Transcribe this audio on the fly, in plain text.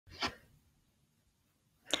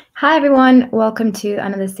Hi everyone, welcome to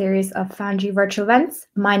another series of Foundry virtual events.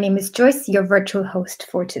 My name is Joyce, your virtual host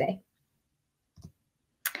for today.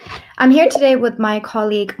 I'm here today with my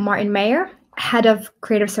colleague Martin Mayer, Head of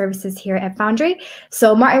Creative Services here at Foundry.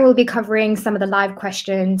 So Martin will be covering some of the live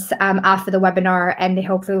questions after the webinar, and they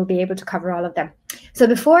hopefully will be able to cover all of them. So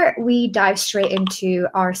before we dive straight into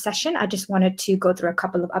our session, I just wanted to go through a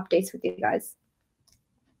couple of updates with you guys.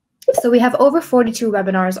 So we have over 42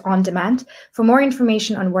 webinars on demand. For more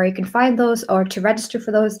information on where you can find those or to register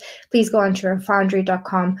for those, please go onto our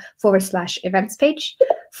foundry.com/events page.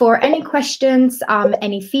 For any questions,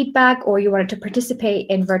 any feedback, or you wanted to participate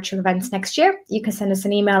in virtual events next year, you can send us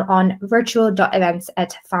an email on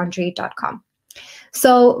virtual.events@foundry.com.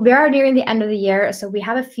 So we are nearing the end of the year, so we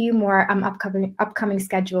have a few more upcoming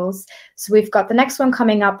schedules. So we've got the next one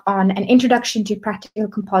coming up on an introduction to practical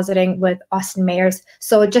compositing with Austin Mayers.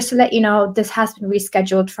 So just to let you know, this has been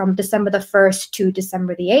rescheduled from December the 1st to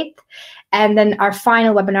December the 8th. And then our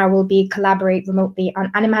final webinar will be collaborate remotely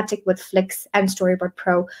on animatic with Flix and Storyboard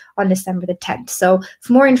Pro on December the 10th. So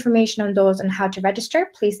for more information on those and how to register,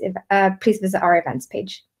 please visit our events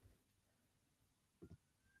page.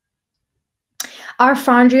 Our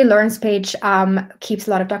Foundry Learns page keeps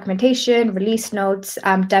a lot of documentation, release notes,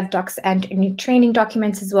 dev docs, and new training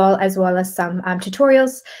documents as well as some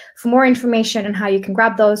tutorials. For more information on how you can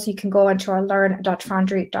grab those, you can go onto our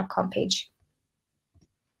learn.foundry.com page.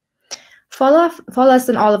 Follow us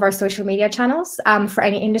on all of our social media channels for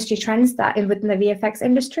any industry trends that within the VFX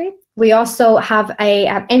industry. We also have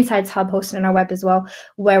a Insights Hub hosted on our web as well,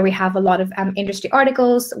 where we have a lot of industry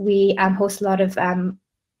articles. We host a lot of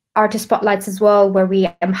artist spotlights as well, where we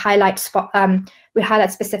highlight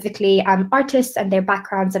specifically artists and their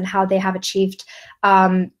backgrounds and how they have achieved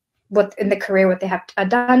what in the career what they have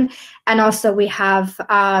done. And also we have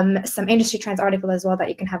some industry trends article as well that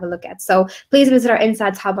you can have a look at. So please visit our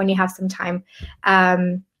Insights Hub when you have some time,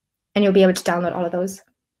 and you'll be able to download all of those.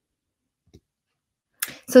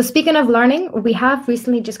 So speaking of learning, we have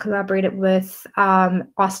recently just collaborated with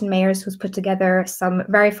Austin Mayers, who's put together some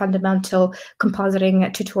very fundamental compositing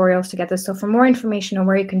tutorials together. So for more information on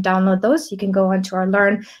where you can download those, you can go onto our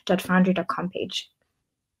learn.foundry.com page.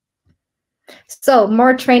 So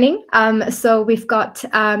more training. So we've got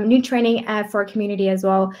new training for our community as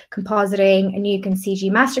well, compositing, Nuke and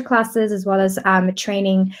CG masterclasses, as well as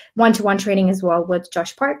training, one-to-one training as well with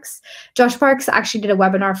Josh Parks. Josh Parks actually did a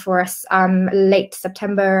webinar for us late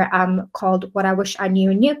September called What I Wish I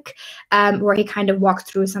Knew in Nuke, where he kind of walked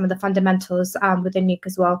through some of the fundamentals within Nuke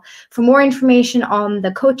as well. For more information on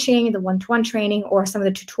the coaching, the one-to-one training, or some of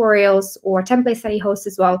the tutorials or templates that he hosts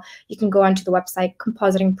as well, you can go onto the website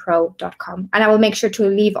compositingpro.com. And I will make sure to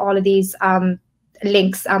leave all of these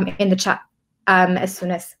links in the chat as soon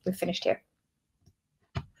as we've finished here.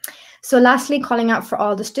 So lastly, calling out for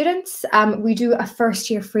all the students, we do a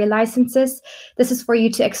first-year free licenses. This is for you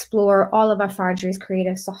to explore all of our Foundry's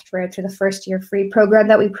creative software through the first-year free program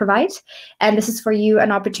that we provide. And this is for you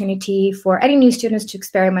an opportunity for any new students to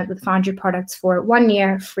experiment with Foundry products for 1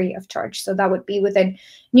 year free of charge. So that would be within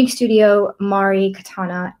Nuke Studio, Mari,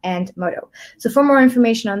 Katana, and Modo. So for more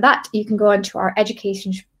information on that, you can go onto our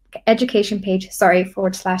education page,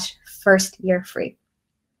 /first-year free.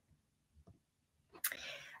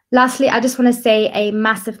 Lastly, I just want to say a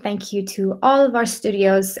massive thank you to all of our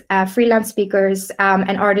studios, freelance speakers,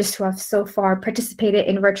 and artists who have so far participated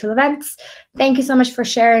in virtual events. Thank you so much for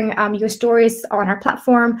sharing your stories on our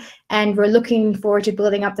platform, and we're looking forward to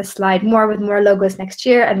building up the slide more with more logos next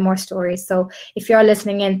year and more stories. So if you're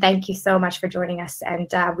listening in, thank you so much for joining us,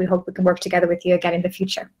 and we hope we can work together with you again in the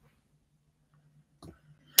future.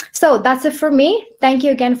 So that's it for me. Thank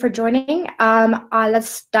you again for joining.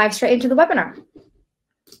 Let's dive straight into the webinar.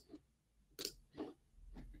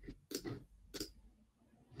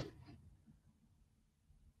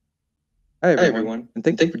 Hi everyone, and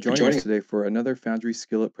thank you for joining us today for another Foundry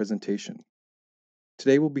Skill Up presentation.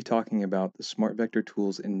 Today we'll be talking about the Smart Vector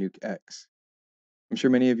tools in Nuke X. I'm sure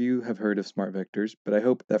many of you have heard of Smart Vectors, but I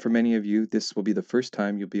hope that for many of you this will be the first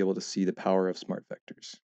time you'll be able to see the power of Smart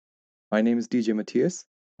Vectors. My name is DJ Matias.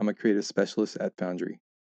 I'm a creative specialist at Foundry.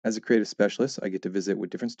 As a creative specialist, I get to visit with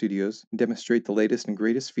different studios and demonstrate the latest and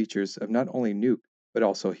greatest features of not only Nuke, but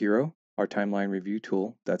also Hero, our timeline review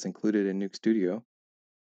tool that's included in Nuke Studio,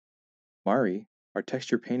 Mari, our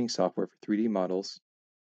texture painting software for 3D models,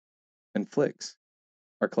 and Flix,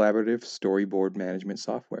 our collaborative storyboard management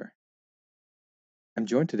software. I'm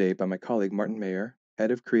joined today by my colleague Martin Mayer,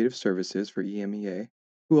 Head of Creative Services for EMEA,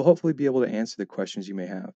 who will hopefully be able to answer the questions you may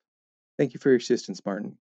have. Thank you for your assistance,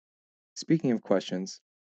 Martin. Speaking of questions,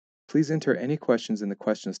 please enter any questions in the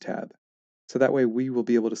Questions tab. so that way we will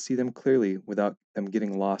be able to see them clearly without them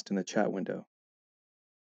getting lost in the chat window.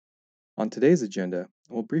 On today's agenda,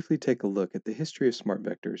 we'll briefly take a look at the history of smart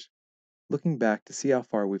vectors, looking back to see how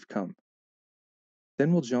far we've come.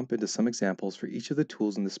 Then we'll jump into some examples for each of the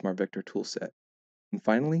tools in the smart vector toolset. And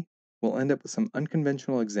finally, we'll end up with some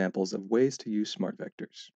unconventional examples of ways to use smart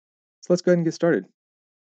vectors. So let's go ahead and get started.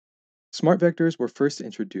 Smart vectors were first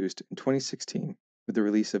introduced in 2016 with the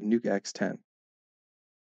release of Nuke X 10.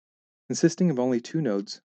 Consisting of only two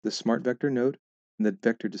nodes, the smart vector node and the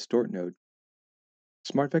vector distort node,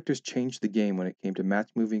 smart vectors changed the game when it came to match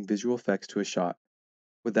moving visual effects to a shot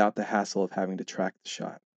without the hassle of having to track the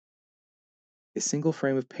shot. A single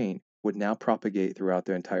frame of paint would now propagate throughout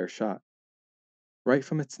the entire shot. Right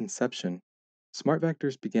from its inception, smart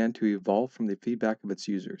vectors began to evolve from the feedback of its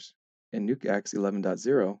users. In NukeX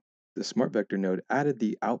 11.0, the smart vector node added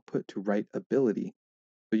the output to write ability,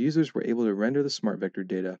 so users were able to render the smart vector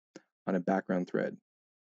data on a background thread,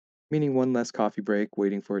 meaning one less coffee break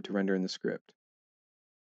waiting for it to render in the script.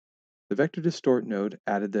 The vector distort node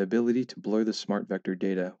added the ability to blur the smart vector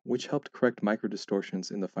data, which helped correct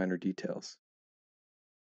microdistortions in the finer details.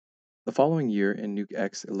 The following year in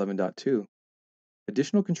NukeX 11.2,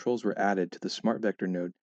 additional controls were added to the smart vector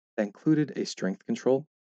node that included a strength control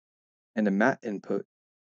and a matte input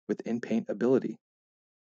with in-paint ability.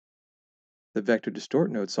 The vector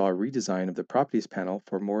distort node saw a redesign of the properties panel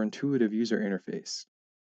for a more intuitive user interface.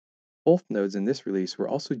 Both nodes in this release were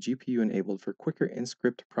also GPU enabled for quicker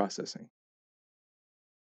in-script processing.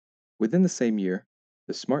 Within the same year,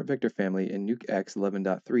 the smart vector family in NukeX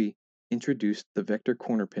 11.3 introduced the vector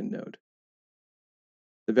corner pin node.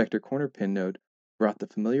 The vector corner pin node brought the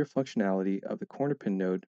familiar functionality of the corner pin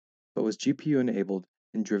node, but was GPU enabled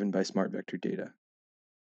and driven by smart vector data.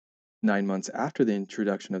 9 months after the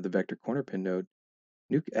introduction of the vector corner pin node,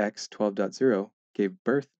 NukeX 12.0 gave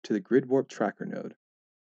birth to the grid warp tracker node,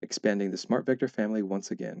 expanding the smart vector family once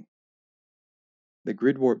again. The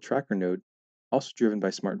grid warp tracker node, also driven by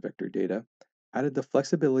smart vector data, added the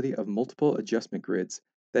flexibility of multiple adjustment grids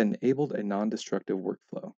that enabled a non-destructive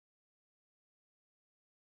workflow.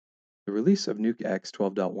 The release of NukeX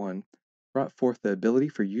 12.1 brought forth the ability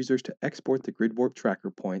for users to export the grid warp tracker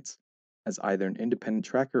points as either an independent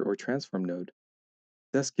tracker or transform node,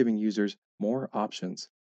 thus giving users more options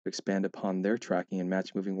to expand upon their tracking and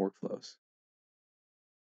match moving workflows.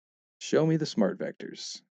 Show me the smart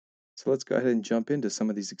vectors. So let's go ahead and jump into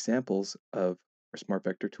some of these examples of our smart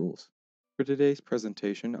vector tools. For today's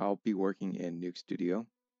presentation, I'll be working in Nuke Studio.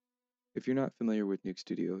 If you're not familiar with Nuke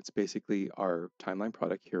Studio, it's basically our timeline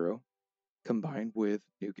product Hero combined with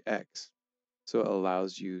Nuke X. So it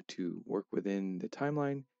allows you to work within the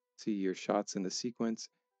timeline, see your shots in the sequence,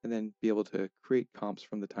 and then be able to create comps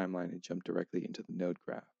from the timeline and jump directly into the node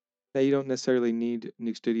graph. Now you don't necessarily need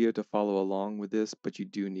Nuke Studio to follow along with this, but you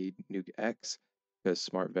do need Nuke X because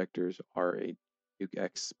smart vectors are a Nuke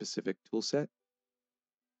X specific toolset.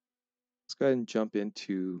 Let's go ahead and jump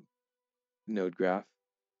into node graph.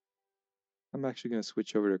 I'm actually going to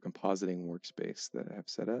switch over to a compositing workspace that I have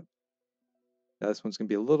set up. Now this one's going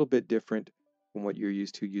to be a little bit different from what you're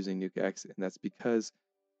used to using Nuke X, and that's because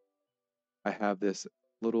I have this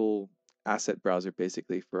little asset browser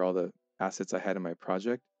basically for all the assets I had in my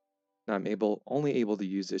project. Now I'm only able to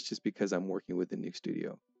use this just because I'm working with the Nuke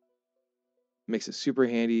Studio. It makes it super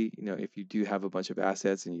handy, if you do have a bunch of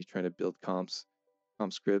assets and you're trying to build comp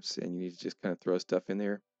scripts and you need to just kind of throw stuff in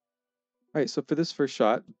there. All right, so for this first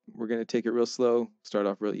shot, we're going to take it real slow, start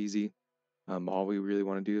off real easy. All we really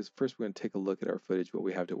want to do is first we're going to take a look at our footage, what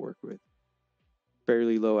we have to work with.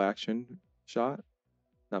 Fairly low action shot,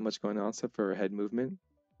 not much going on except for our head movement.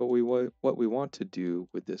 But what we want to do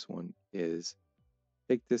with this one is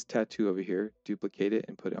take this tattoo over here, duplicate it,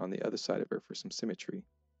 and put it on the other side of her for some symmetry.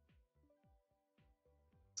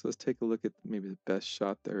 So let's take a look at maybe the best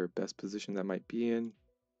shot there, or best position that might be in.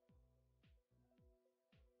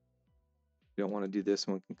 You don't want to do this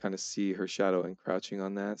one, can kind of see her shadow encroaching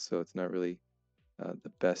on that, so it's not really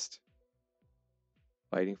the best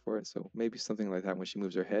lighting for it. So maybe something like that when she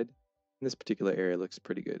moves her head. In this particular area looks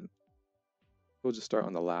pretty good. We'll just start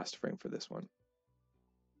on the last frame for this one.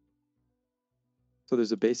 So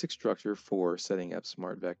there's a basic structure for setting up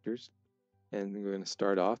smart vectors. And we're going to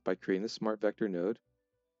start off by creating the smart vector node.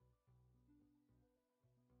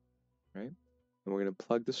 Right? And we're going to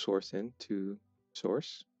plug the source into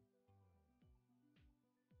source.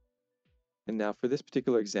 And now for this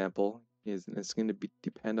particular example, it's going to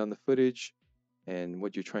depend on the footage and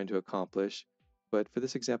what you're trying to accomplish. But for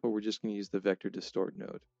this example, we're just going to use the vector distort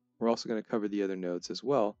node. We're also going to cover the other nodes as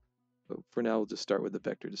well. But for now, we'll just start with the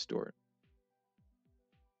vector distort.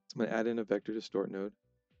 So I'm going to add in a vector distort node.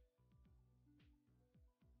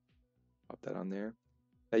 pop that on there.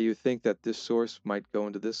 Now you think that this source might go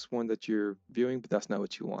into this one that you're viewing, but that's not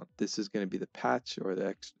what you want. This is going to be the patch or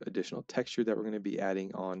the additional texture that we're going to be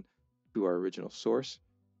adding on to our original source.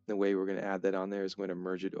 The way we're going to add that on there is going to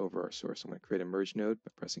merge it over our source. I'm going to create a merge node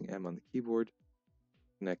by pressing M on the keyboard,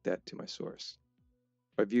 connect that to my source.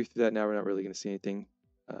 If I view through that now, we're not really going to see anything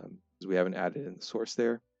because we haven't added in the source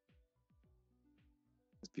there.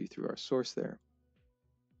 Let's view through our source there.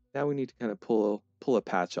 Now we need to kind of pull a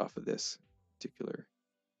patch off of this particular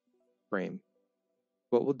frame.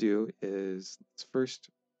 What we'll do is let's first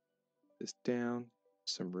put this down,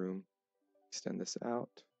 some room, extend this out.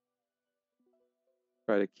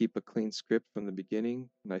 Try to keep a clean script from the beginning,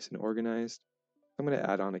 nice and organized. I'm going to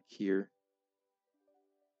add on a key here.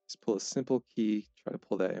 Just pull a simple key, try to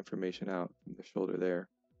pull that information out from the shoulder there.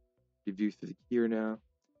 You view through the key here now,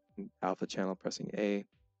 alpha channel pressing A,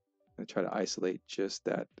 and try to isolate just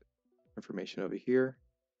that information over here.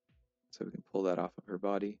 So we can pull that off of her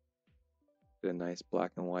body. Get a nice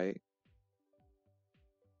black and white.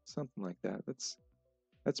 Something like that.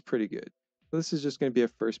 That's pretty good. So this is just going to be a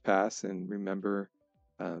first pass, and remember,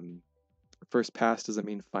 first pass doesn't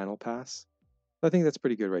mean final pass. I think that's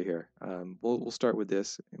pretty good right here. We'll start with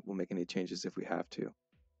this, and we'll make any changes if we have to.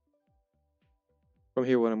 From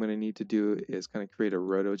here, what I'm going to need to do is kind of create a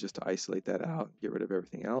roto just to isolate that out, get rid of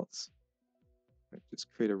everything else. Just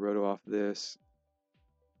create a roto off of this.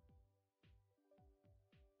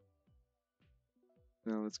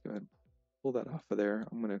 Now let's go ahead and pull that off of there.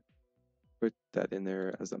 I'm going to put that in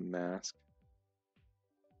there as a mask,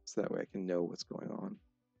 so that way I can know what's going on.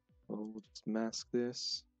 So we'll just mask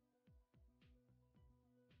this.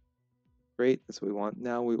 Great, that's what we want.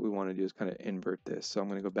 Now what we want to do is kind of invert this. So I'm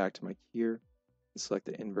going to go back to my key here and select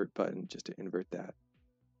the invert button just to invert that.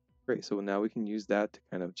 Great, so now we can use that to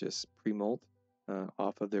kind of just pre-molt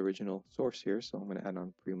off of the original source here. So I'm going to add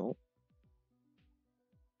on pre-molt.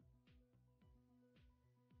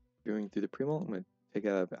 Going through the pre-molt, I'm going to take it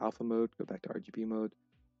out of alpha mode, go back to RGB mode.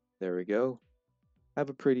 There we go. I have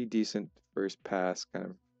a pretty decent first pass kind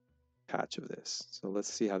of patch of this. So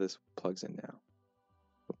let's see how this plugs in now.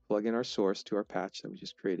 We'll plug in our source to our patch that we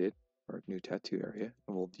just created, our new tattoo area,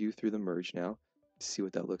 and we'll view through the merge now to see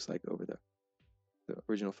what that looks like over the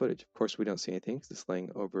original footage. Of course, we don't see anything because it's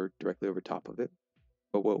laying directly over top of it.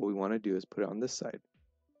 But what we want to do is put it on this side.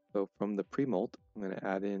 So from the pre-molt, I'm going to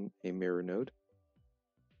add in a mirror node.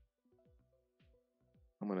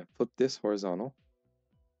 I'm going to flip this horizontal.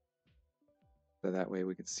 So that way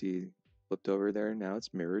we can see flipped over there. Now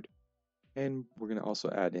it's mirrored. And we're going to also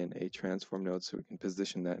add in a transform node so we can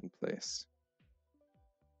position that in place.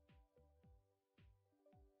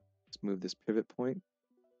 Let's move this pivot point.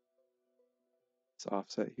 Let's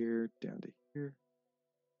offset here down to here.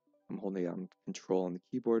 I'm holding down control on the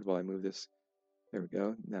keyboard while I move this. There we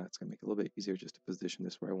go. Now it's going to make it a little bit easier just to position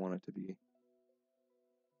this where I want it to be,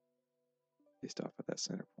 based off of that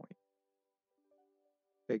center point.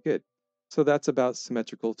 Okay, good. So that's about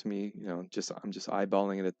symmetrical to me. I'm just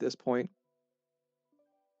eyeballing it at this point.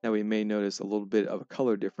 Now we may notice a little bit of a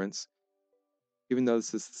color difference. Even though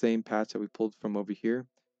this is the same patch that we pulled from over here,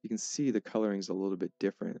 you can see the coloring is a little bit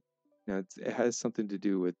different. Now it has something to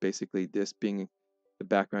do with basically this being the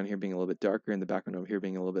background here being a little bit darker and the background over here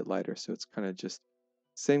being a little bit lighter. So it's kind of just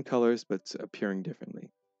same colors, but it's appearing differently.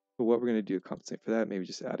 But what we're going to do to compensate for that, maybe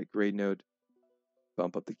just add a grade node,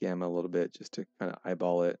 bump up the gamma a little bit just to kind of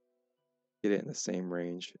eyeball it, get it in the same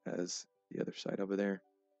range as the other side over there.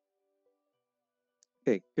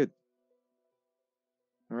 Okay, good.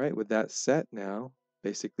 All right, with that set now,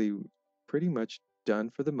 basically pretty much done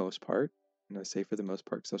for the most part. And I say for the most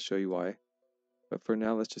part because I'll show you why. But for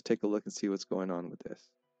now, let's just take a look and see what's going on with this.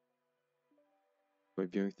 We're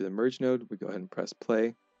viewing through the merge node. We go ahead and press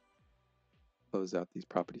play. Close out these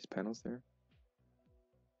properties panels there.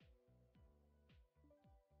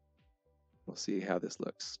 We'll see how this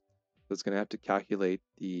looks. So it's going to have to calculate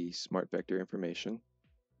the smart vector information.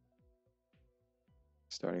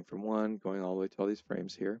 Starting from 1, going all the way to all these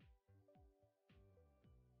frames here.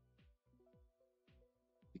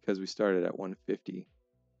 Because we started at 150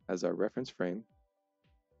 as our reference frame,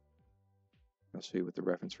 I'll show you what the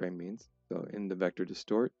reference frame means. So in the vector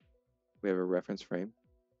distort, we have a reference frame.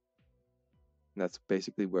 And that's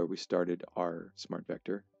basically where we started our smart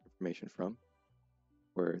vector information from,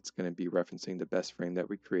 where it's going to be referencing the best frame that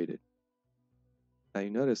we created. Now you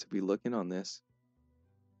notice if we look in on this,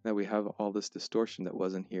 that we have all this distortion that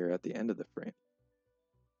wasn't here at the end of the frame.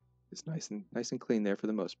 It's nice and clean there for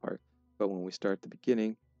the most part. But when we start at the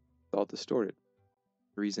beginning, it's all distorted.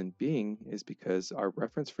 The reason being is because our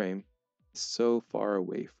reference frame is so far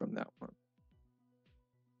away from that one.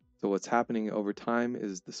 So what's happening over time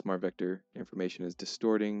is the smart vector information is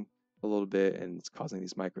distorting a little bit and it's causing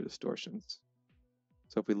these micro distortions.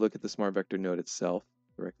 So if we look at the smart vector node itself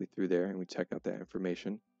directly through there and we check out that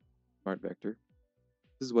information, smart vector,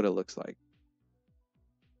 this is what it looks like.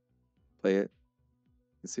 Play it.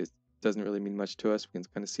 You can see it doesn't really mean much to us. We can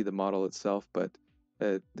kind of see the model itself, but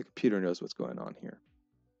the computer knows what's going on here.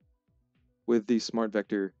 With the smart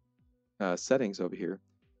vector settings over here,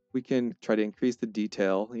 we can try to increase the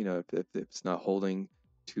detail, if it's not holding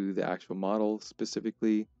to the actual model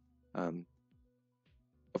specifically.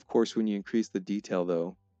 Of course, when you increase the detail,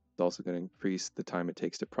 though, it's also going to increase the time it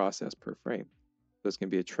takes to process per frame. So it's going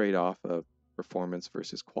to be a trade-off of performance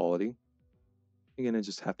versus quality. You're going to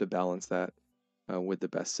just have to balance that with the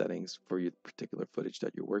best settings for your particular footage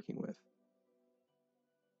that you're working with.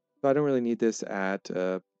 So I don't really need this at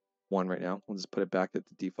 1 right now. We'll just put it back at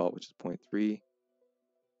the default, which is 0.3.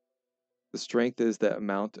 The strength is the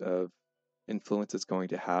amount of influence it's going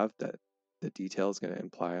to have that the detail is going to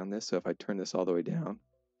imply on this. So if I turn this all the way down,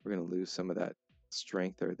 we're going to lose some of that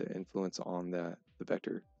strength or the influence on the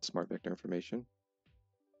smart vector information.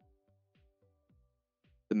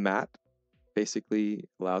 The mat basically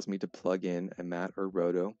allows me to plug in a mat or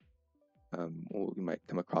roto. We might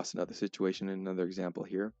come across another situation in another example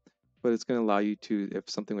here, but it's going to allow you to, if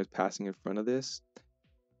something was passing in front of this,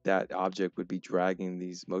 that object would be dragging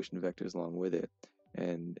these motion vectors along with it,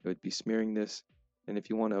 and it would be smearing this. And if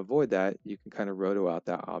you want to avoid that, you can kind of roto out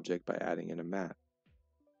that object by adding in a mat,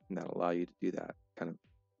 and that'll allow you to do that, kind of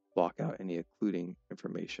block out any occluding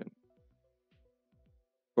information.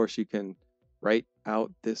 Of course, you can write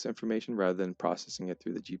out this information rather than processing it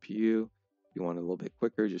through the GPU. If you want it a little bit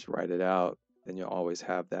quicker, just write it out, then you'll always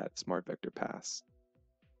have that smart vector pass.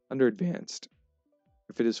 Under advanced,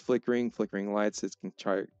 if it is flickering lights, it can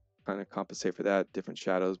try kind of compensate for that. Different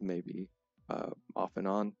shadows may be off and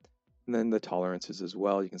on. And then the tolerances as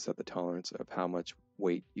well. You can set the tolerance of how much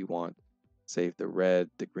weight you want, say the red,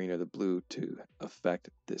 the green, or the blue to affect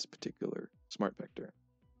this particular smart vector.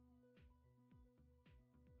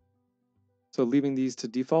 So leaving these to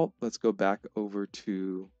default, let's go back over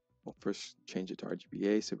to, we'll first change it to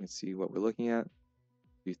RGBA so we can see what we're looking at.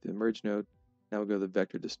 Use the merge node. Now we'll go to the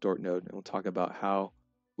vector distort node and we'll talk about how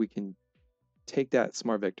we can take that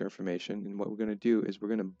smart vector information, and what we're going to do is we're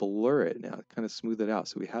going to blur it now, kind of smooth it out.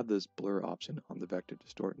 So we have this blur option on the vector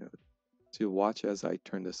distort node. So you'll watch as I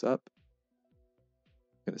turn this up.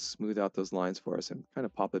 I'm going to smooth out those lines for us and kind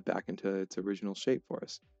of pop it back into its original shape for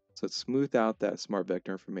us. So it's smoothed out that smart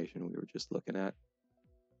vector information we were just looking at.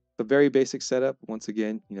 The very basic setup, once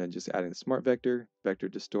again, just adding the smart vector, vector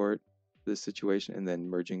distort to this situation, and then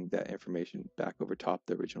merging that information back over top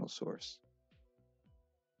the original source.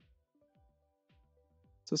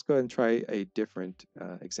 So let's go ahead and try a different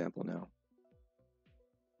example now.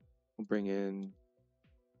 We'll bring in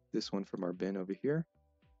this one from our bin over here.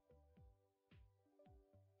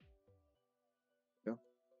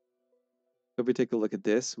 So if we take a look at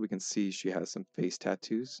this, we can see she has some face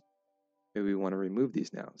tattoos. Maybe we want to remove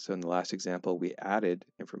these now. So in the last example, we added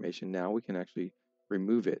information. Now we can actually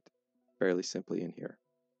remove it fairly simply in here.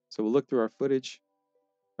 So we'll look through our footage,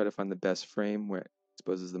 try to find the best frame where it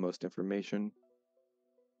exposes the most information.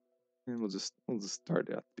 And we'll just start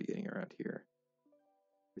at the beginning around here.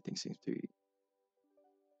 Everything seems to be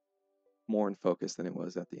more in focus than it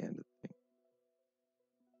was at the end of the thing.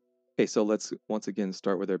 Okay, so let's once again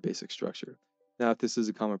start with our basic structure. Now, if this is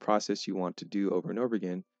a common process you want to do over and over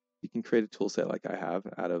again, you can create a tool set like I have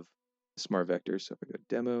out of smart vectors. So if I go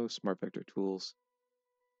demo, smart vector tools,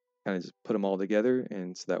 kind of just put them all together,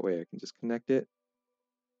 and so that way I can just connect it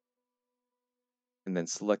and then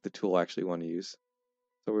select the tool I actually want to use.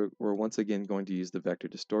 So we're once again going to use the vector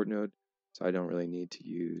distort node. So I don't really need to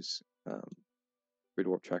use grid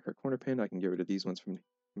warp tracker corner pin. I can get rid of these ones from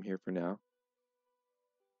here for now.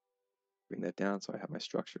 Bring that down so I have my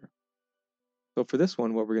structure. So for this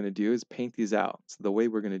one, what we're going to do is paint these out. So the way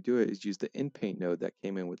we're going to do it is use the inpaint node that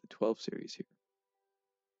came in with the 12 series here.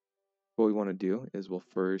 What we want to do is we'll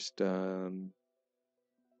first let's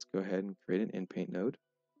go ahead and create an inpaint node.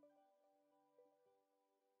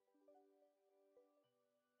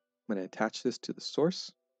 I'm going to attach this to the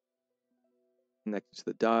source, connect it to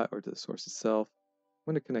the dot or to the source itself.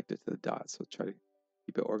 I'm going to connect it to the dot, so try to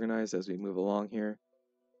keep it organized as we move along here.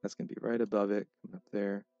 That's going to be right above it, coming up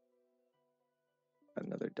there. Got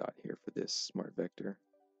another dot here for this smart vector.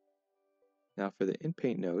 Now for the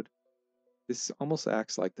inpaint node, this almost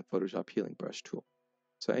acts like the Photoshop healing brush tool.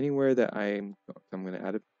 So anywhere that I'm going to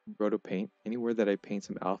add a roto paint, anywhere that I paint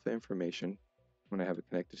some alpha information, when I have it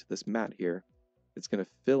connected to this mat here, it's going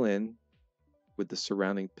to fill in with the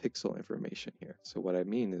surrounding pixel information here. So what I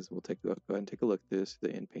mean is we'll go ahead and take a look at this, the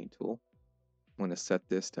InPaint tool. I want to set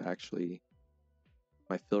this to actually,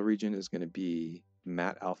 my fill region is going to be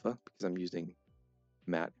matte alpha because I'm using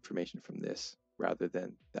matte information from this rather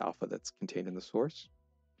than the alpha that's contained in the source.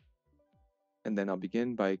 And then I'll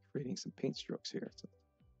begin by creating some paint strokes here. So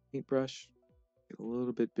paintbrush, get a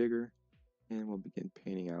little bit bigger, and we'll begin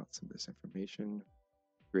painting out some of this information.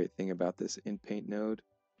 Great thing about this InPaint node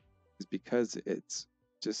is because it's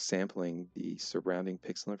just sampling the surrounding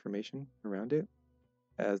pixel information around it.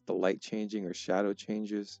 As the light changing or shadow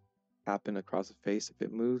changes happen across the face, if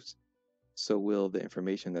it moves, so will the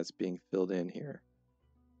information that's being filled in here,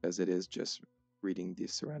 as it is just reading the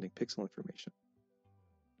surrounding pixel information.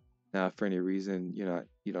 Now, if for any reason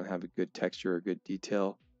you don't have a good texture or good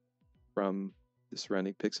detail from the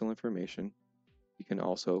surrounding pixel information, you can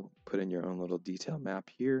also put in your own little detail map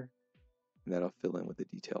here, and that'll fill in with the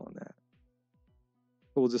detail on that.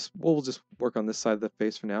 But we'll just work on this side of the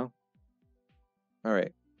face for now. All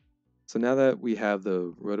right. So now that we have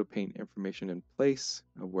the RotoPaint information in place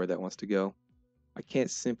of where that wants to go, I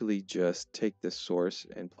can't simply just take this source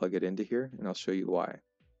and plug it into here, and I'll show you why.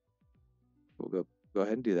 We'll go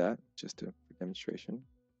ahead and do that just for demonstration.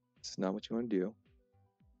 This is not what you want to do.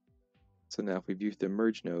 So now if we view the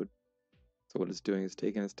merge node, so what it's doing is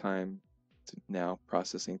taking its time to now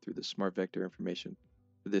processing through the smart vector information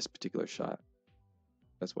for this particular shot.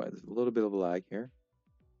 That's why there's a little bit of a lag here.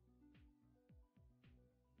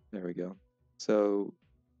 There we go. So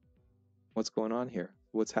what's going on here?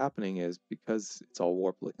 What's happening is, because it's all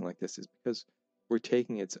warped looking like this, is because we're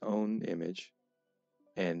taking its own image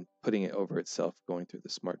and putting it over itself going through the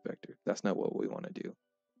smart vector. That's not what we want to do.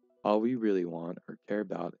 All we really want or care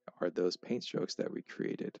about are those paint strokes that we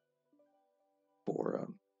created for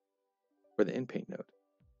the InPaint node.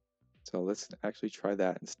 So let's actually try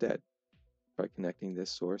that instead by connecting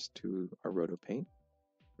this source to our RotoPaint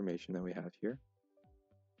information that we have here.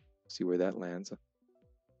 See where that lands on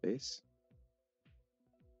the face.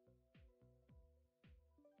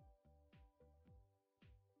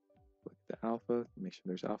 Look at the alpha, make sure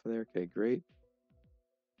there's alpha there. Okay, great.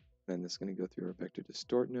 Then this is going to go through our vector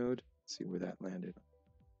distort node. See where that landed.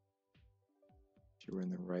 Make sure we're in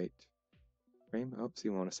the right frame. Oh, so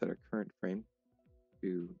you want to set our current frame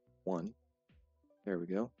to 1. There we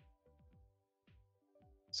go.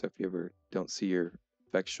 So if you ever don't see your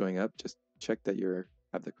effects showing up, just check that you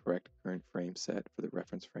have the correct current frame set for the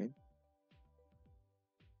reference frame.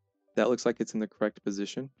 That looks like it's in the correct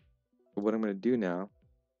position. But what I'm going to do now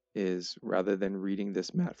is, rather than reading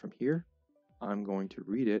this matte from here, I'm going to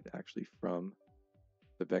read it actually from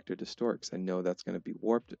the vector distort, because I know that's going to be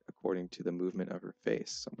warped according to the movement of her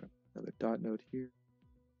face. So I'm going to put another dot node here.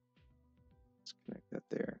 Let's connect that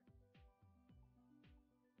there.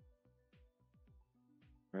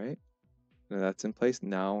 All right. Now that's in place.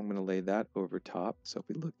 Now I'm going to lay that over top. So if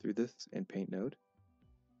we look through this InPaint node,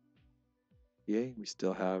 yay, we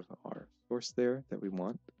still have our source there that we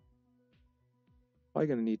want. Probably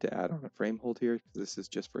going to need to add on a frame hold here, because this is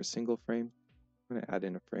just for a single frame. I'm going to add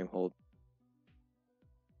in a frame hold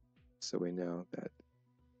so we know that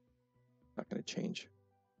it's not going to change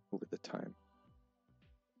over the time.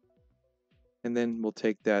 And then we'll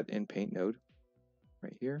take that InPaint node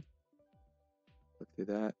right here, look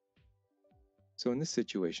through that. So in this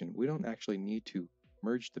situation, we don't actually need to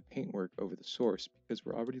merge the paintwork over the source, because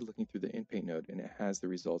we're already looking through the InPaint node and it has the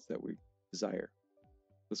results that we desire.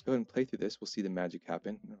 Let's go ahead and play through this. We'll see the magic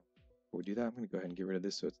happen. Before we do that, I'm going to go ahead and get rid of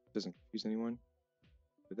this so it doesn't confuse anyone.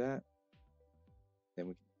 For that, then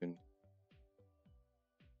we can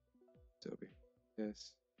over here.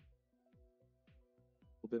 This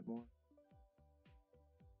a little bit more.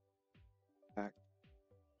 Back.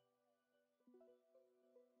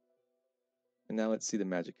 And now let's see the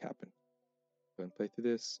magic happen. Go and play through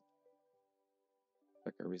this.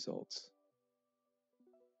 Check our results.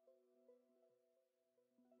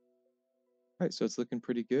 All right, so it's looking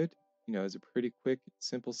pretty good. You know, it's a pretty quick,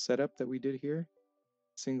 simple setup that we did here.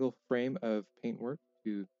 Single frame of paintwork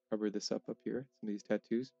to cover this up here, some of these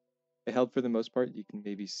tattoos. It held for the most part. You can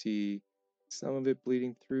maybe see some of it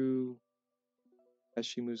bleeding through as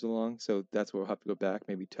she moves along. So that's where we'll have to go back,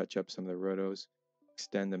 maybe touch up some of the rotos,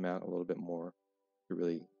 extend them out a little bit more to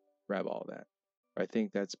really grab all that. But I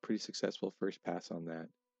think that's pretty successful first pass on that.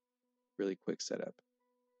 Really quick setup.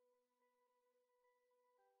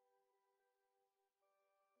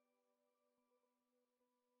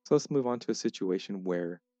 So let's move on to a situation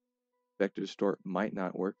where vector distort might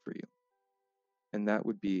not work for you. And that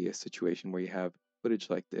would be a situation where you have footage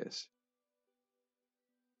like this.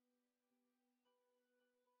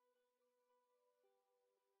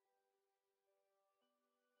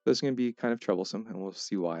 So it's going to be kind of troublesome, and we'll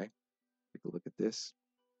see why. Take a look at this.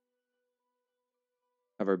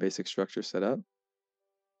 Have our basic structure set up.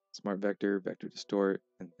 Smart vector, vector distort,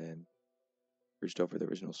 and then bridged over the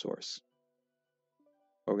original source.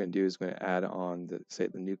 What we're going to do is we're going to add on the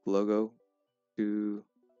Nuke logo to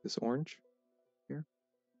this orange here.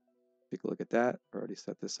 Take a look at that. I already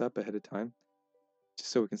set this up ahead of time,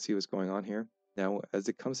 just so we can see what's going on here. Now, as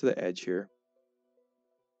it comes to the edge here,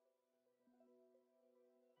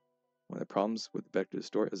 one of the problems with vector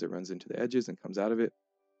distort as it runs into the edges and comes out of it,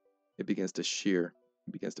 it begins to shear.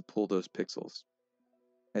 It begins to pull those pixels,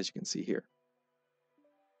 as you can see here.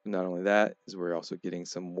 Not only that, is we're also getting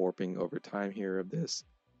some warping over time here of this.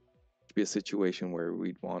 To be a situation where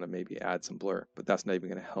we'd want to maybe add some blur, but that's not even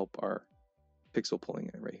going to help our pixel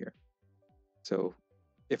pulling in right here. So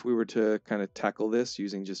if we were to kind of tackle this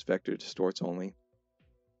using just vector distorts only,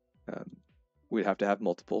 we'd have to have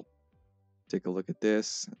multiple. Take a look at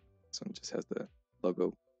this. This one just has the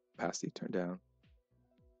logo opacity turned down.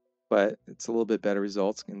 But it's a little bit better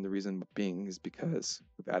results, and the reason being is because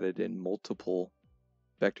we've added in multiple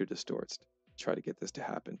vector distorts to try to get this to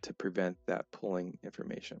happen, to prevent that pulling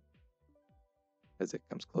information as it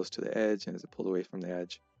comes close to the edge and as it pulled away from the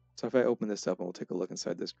edge. So if I open this up and we'll take a look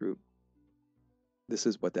inside this group, this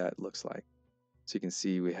is what that looks like. So you can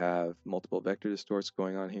see we have multiple vector distorts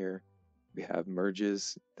going on here. We have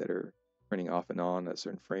merges that are turning off and on at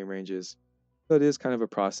certain frame ranges. So it is kind of a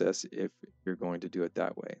process if you're going to do it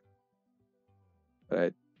that way.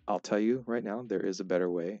 But I'll tell you right now, there is a better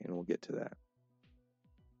way, and we'll get to that.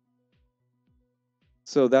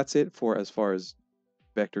 So that's it for as far as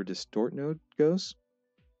vector distort node goes.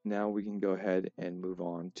 Now we can go ahead and move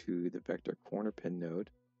on to the vector corner pin node.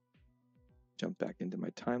 Jump back into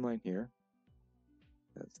my timeline here.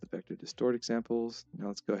 That's the vector distort examples. Now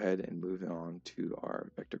let's go ahead and move on to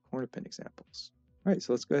our vector corner pin examples. All right,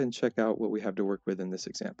 so let's go ahead and check out what we have to work with in this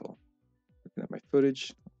example. Looking at my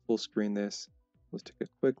footage, full screen this. Let's take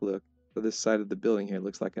a quick look. So this side of the building here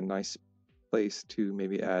looks like a nice place to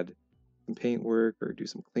maybe add some paint work or do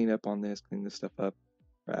some cleanup on this, clean this stuff up,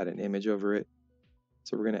 or add an image over it.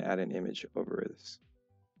 So we're going to add an image over this.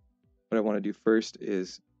 What I want to do first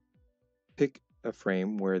is pick a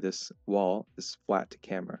frame where this wall is flat to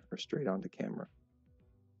camera or straight onto camera.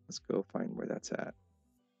 Let's go find where that's at.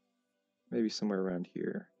 Maybe somewhere around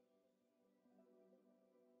here.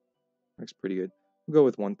 Looks pretty good. We'll go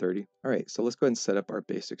with 130. All right, so let's go ahead and set up our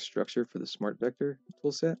basic structure for the smart vector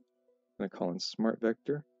toolset. I'm going to call in smart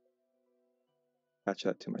vector. Attach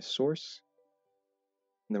that to my source.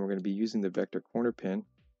 And then we're going to be using the vector corner pin.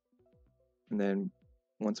 And then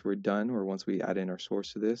once we're done, or once we add in our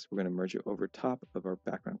source to this, we're going to merge it over top of our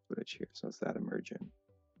background footage here. So let's add a merge in.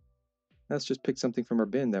 Let's just pick something from our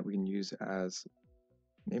bin that we can use as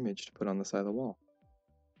an image to put on the side of the wall.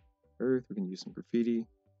 Earth, we can use some graffiti.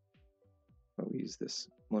 But we use this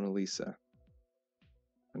Mona Lisa,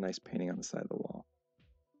 a nice painting on the side of the wall.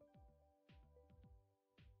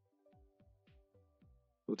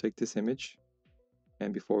 We'll take this image,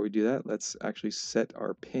 and before we do that, let's actually set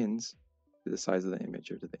our pins to the size of the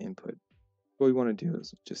image or to the input. What we want to do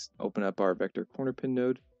is just open up our vector corner pin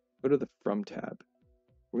node, go to the From tab.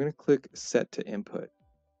 We're going to click Set to Input.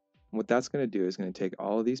 And what that's going to do is going to take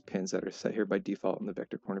all of these pins that are set here by default in the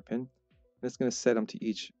vector corner pin, and it's going to set them to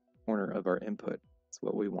each corner of our input. That's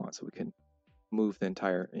what we want, so we can move the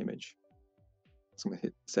entire image. So I'm going to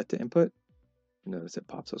hit Set to Input. Notice it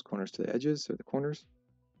pops those corners to the edges, or the corners.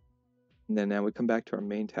 And then now we come back to our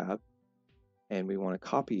main tab, and we want to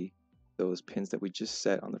copy those pins that we just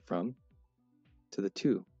set on the From to the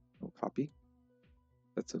To. We'll copy.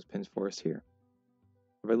 That's those pins for us here.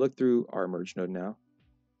 If I look through our merge node now,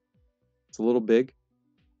 it's a little big.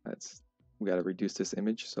 We got to reduce this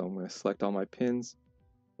image, so I'm going to select all my pins,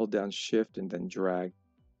 hold down Shift, and then drag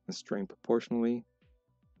and string proportionally,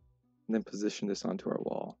 and then position this onto our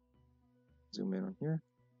wall. Zoom in on here.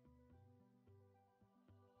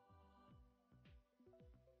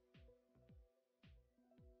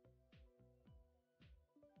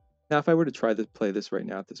 Now, if I were to try to play this right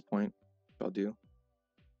now at this point, I'll do.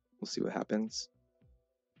 We'll see what happens.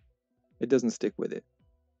 It doesn't stick with it.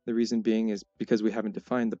 The reason being is because we haven't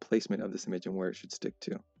defined the placement of this image and where it should stick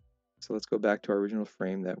to. So let's go back to our original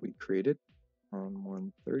frame that we created on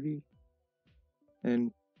 130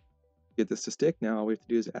 and get this to stick. Now all we have to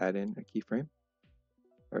do is add in a keyframe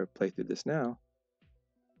or play through this now.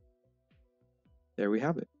 There we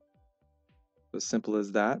have it. So as simple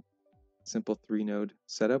as that. Simple 3-node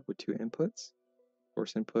setup with 2 inputs,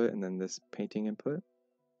 source input and then this painting input.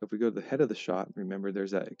 If we go to the head of the shot, remember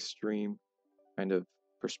there's that extreme kind of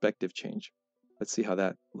perspective change. Let's see how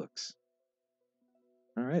that looks.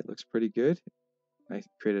 All right, looks pretty good. I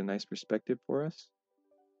created a nice perspective for us.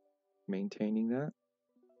 Maintaining that.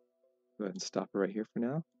 Go ahead and stop it right here for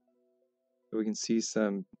now. So we can see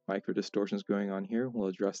some micro distortions going on here. We'll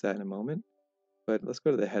address that in a moment. But let's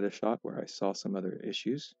go to the header shot where I saw some other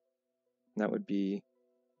issues. And that would be,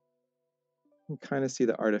 you can kind of see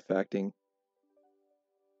the artifacting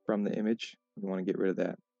from the image. We want to get rid of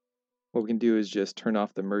that. What we can do is just turn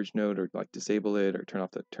off the merge node, or like disable it, or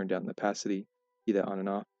turn down the opacity, key that on and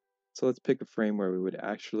off. So let's pick a frame where we would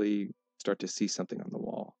actually start to see something on the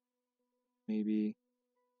wall. Maybe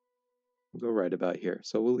we'll go right about here.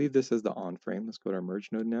 So we'll leave this as the on frame. Let's go to our merge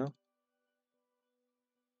node now.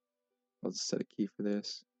 I'll just set a key for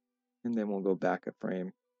this, and then we'll go back a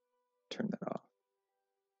frame, turn that off.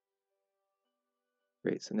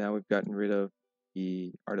 Great, so now we've gotten rid of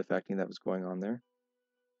the artifacting that was going on there.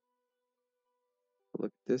 We'll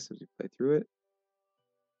look at this as we play through it.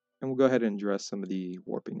 And we'll go ahead and address some of the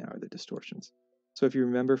warping now, or the distortions. So if you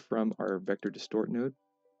remember from our vector distort node,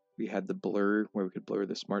 we had the blur where we could blur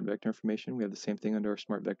the smart vector information. We have the same thing under our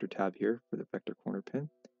smart vector tab here for the vector corner pin.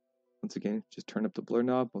 Once again, just turn up the blur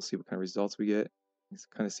knob. We'll see what kind of results we get. You can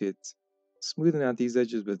kind of see it's smoothing out these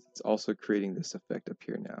edges, but it's also creating this effect up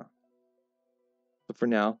here now. But for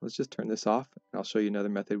now, let's just turn this off, and I'll show you another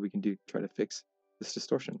method we can do to try to fix this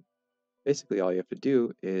distortion. Basically, all you have to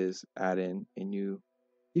do is add in a new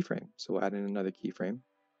keyframe. So we'll add in another keyframe.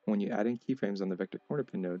 When you add in keyframes on the vector corner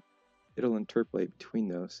pin node, it'll interpolate between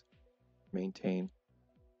those, maintain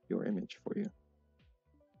your image for you.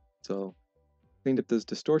 So cleaned up those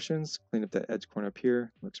distortions, cleaned up that edge corner up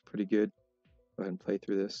here, looks pretty good. Go ahead and play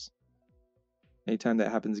through this. Anytime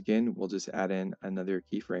that happens again, we'll just add in another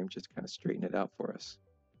keyframe just to kind of straighten it out for us.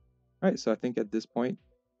 All right, so I think at this point,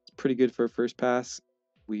 it's pretty good for a first pass.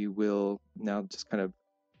 We will now just kind of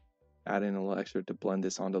add in a little extra to blend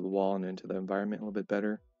this onto the wall and into the environment a little bit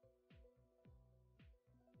better.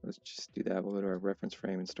 Let's just do that. We'll go to our reference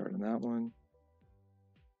frame and start on that one.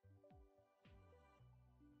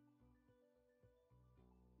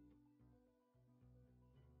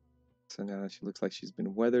 So now she looks like she's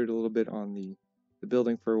been weathered a little bit on the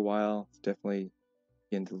building for a while. It's definitely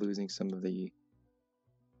into losing some of the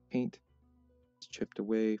paint. It's chipped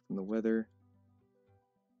away from the weather.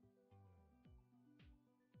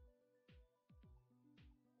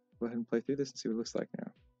 Go ahead and play through this and see what it looks like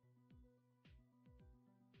now.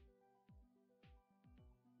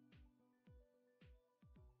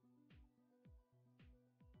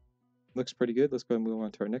 Looks pretty good. Let's go and move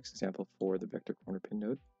on to our next example for the vector corner pin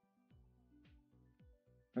node.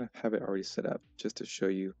 I have it already set up just to show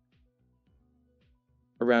you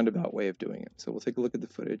a roundabout way of doing it. So we'll take a look at the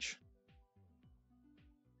footage.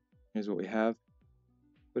 Here's what we have.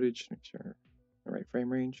 Footage, make sure the right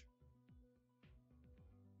frame range.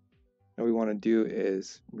 What we want to do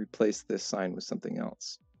is replace this sign with something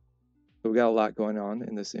else. So we got a lot going on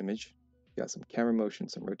in this image. We got some camera motion,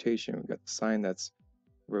 some rotation. We've got the sign that's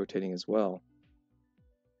rotating as well.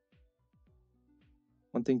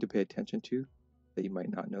 One thing to pay attention to that you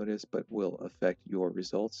might not notice but will affect your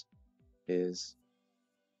results is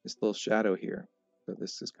this little shadow here. So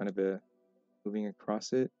this is kind of a moving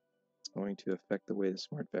across it. It's going to affect the way the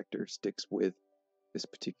smart vector sticks with this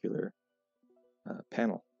particular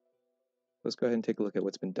panel. Let's go ahead and take a look at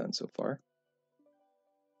what's been done so far.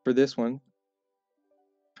 For this one,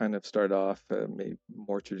 kind of start off a maybe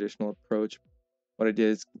more traditional approach. What I did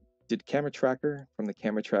is did camera tracker. From the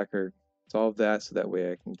camera tracker, solve that so that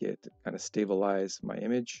way I can get kind of stabilize my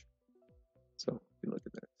image. So if you look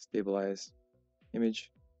at the stabilized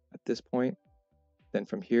image at this point, then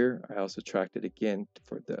from here I also tracked it again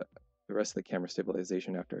for the rest of the camera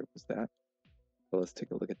stabilization after it was that. So let's take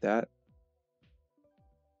a look at that.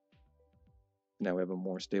 Now we have a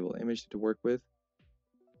more stable image to work with.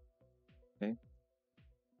 Okay.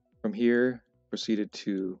 From here, proceeded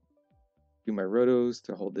to do my rotos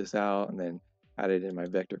to hold this out, and then added in my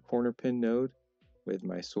vector corner pin node with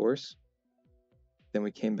my source. Then we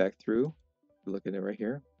came back through. Look at it right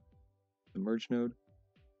here, the merge node.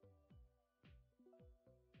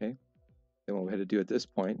 Okay. Then what we had to do at this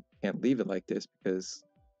point, can't leave it like this because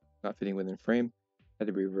it's not fitting within frame. Had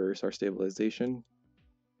to reverse our stabilization.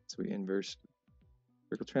 So we inversed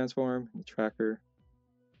vertical transform and the tracker.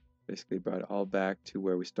 Basically brought it all back to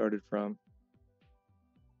where we started from,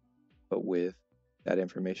 but with that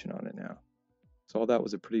information on it now. So all that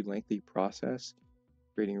was a pretty lengthy process,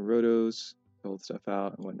 creating rotos, hold stuff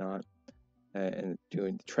out and whatnot, and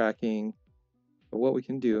doing the tracking. But what we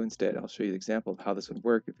can do instead, I'll show you the example of how this would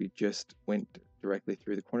work if we just went directly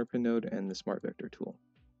through the corner pin node and the smart vector tool.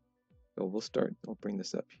 So we'll bring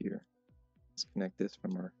this up here. Let's connect this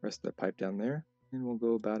from our rest of the pipe down there. And we'll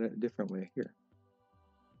go about it a different way here.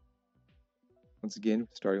 Once again,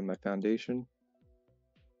 starting with my foundation.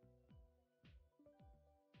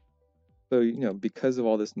 So, because of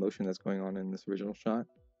all this motion that's going on in this original shot,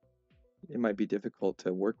 it might be difficult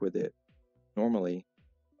to work with it normally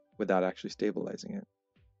without actually stabilizing it.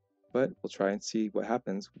 But we'll try and see what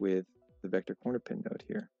happens with the vector corner pin node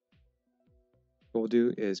here. What we'll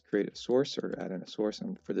do is create a source or add in a source,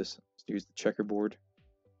 and for this, let's use the checkerboard.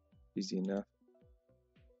 Easy enough.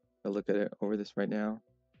 I'll look at it over this right now.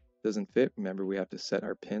 Doesn't fit. Remember, we have to set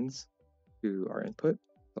our pins to our input.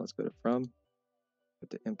 So let's go to from,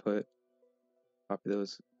 put the input, copy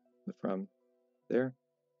those from there,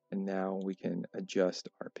 and now we can adjust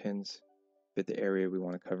our pins, fit the area we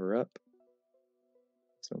want to cover up.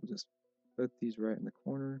 So we'll just put these right in the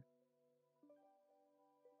corner,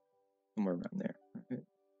 somewhere around there. Okay.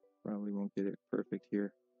 Probably won't get it perfect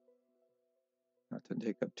here. Not to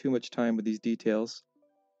take up too much time with these details,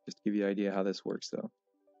 just to give you an idea how this works though.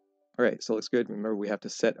 All right, so looks good. Remember, we have to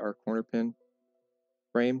set our corner pin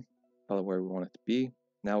frame, probably where we want it to be.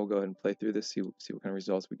 Now we'll go ahead and play through this, see what kind of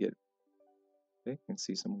results we get. Okay, you can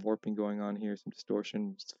see some warping going on here, some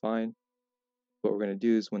distortion, it's fine. What we're going to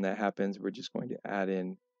do is when that happens, we're just going to add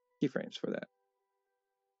in keyframes for that.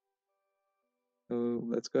 So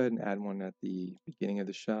let's go ahead and add one at the beginning of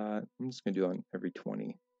the shot. I'm just going to do on every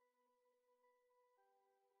 20.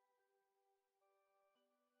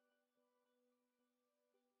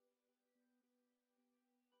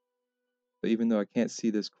 So even though I can't see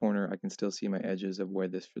this corner, I can still see my edges of where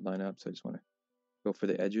this should line up. So I just want to go for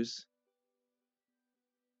the edges.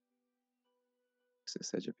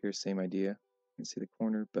 This edge up here, same idea. You can see the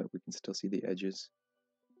corner, but we can still see the edges.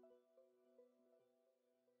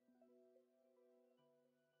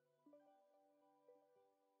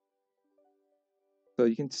 So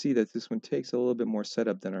you can see that this one takes a little bit more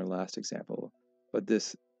setup than our last example, but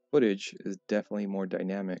this footage is definitely more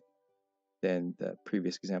dynamic than the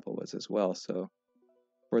previous example was as well. So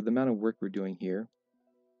for the amount of work we're doing here,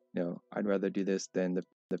 I'd rather do this than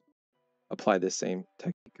apply this same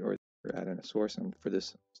technique or add in a source. And for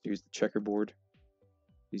this, let's use the checkerboard.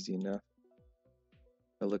 Easy enough.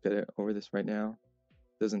 I'll look at it over this right now.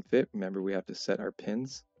 Doesn't fit. Remember, we have to set our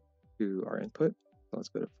pins to our input. So let's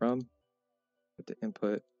go to from, put the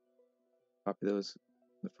input, copy those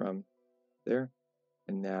from there,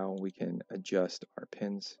 and now we can adjust our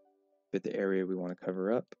pins, fit the area we want to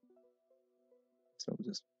cover up. So we'll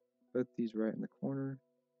just put these right in the corner,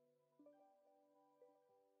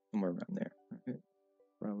 somewhere around there. Okay.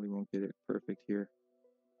 Probably won't get it perfect here.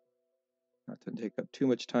 Not to take up too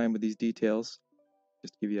much time with these details,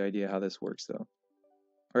 just to give you an idea how this works though.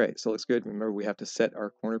 All right, so looks good. Remember, we have to set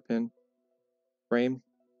our corner pin frame,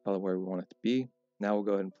 probably where we want it to be. Now we'll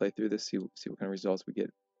go ahead and play through this, see what kind of results we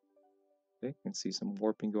get. Okay, you can see some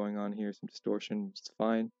warping going on here, some distortion, it's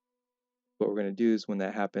fine. What we're going to do is when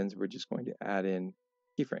that happens, we're just going to add in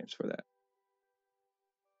keyframes for that.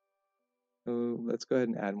 So let's go ahead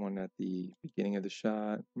and add one at the beginning of the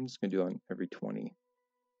shot. I'm just going to do on every 20.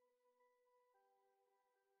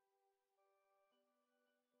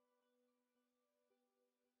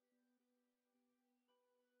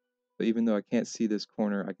 But even though I can't see this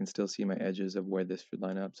corner, I can still see my edges of where this should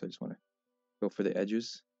line up. So I just want to go for the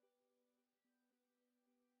edges.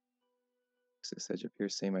 This edge up here,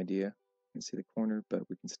 same idea. You can see the corner, but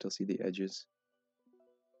we can still see the edges.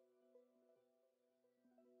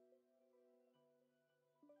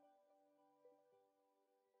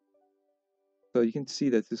 So you can see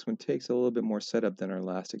that this one takes a little bit more setup than our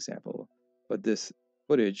last example, but this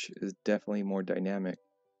footage is definitely more dynamic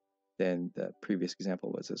than the previous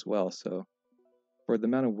example was as well. So for the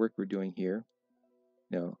amount of work we're doing here,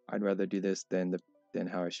 I'd rather do this than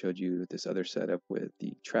how I showed you this other setup with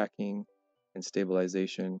the tracking and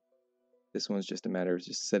stabilization. This one's just a matter of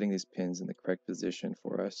just setting these pins in the correct position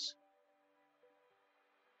for us.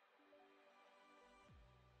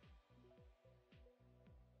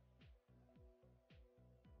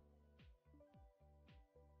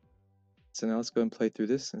 So now let's go and play through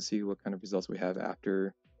this and see what kind of results we have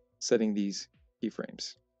after setting these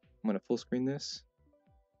keyframes. I'm going to full screen this.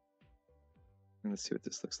 And let's see what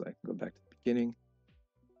this looks like. Go back to the beginning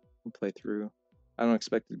and play through. I don't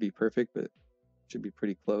expect it to be perfect, but it should be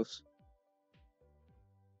pretty close.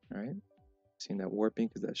 All right. Seeing that warping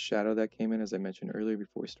because that shadow that came in, as I mentioned earlier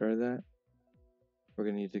before we started that. We're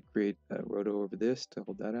going to need to create a roto over this to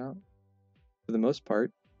hold that out. For the most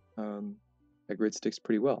part, that grid sticks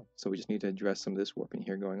pretty well. So we just need to address some of this warping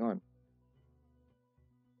here going on.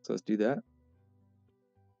 So let's do that.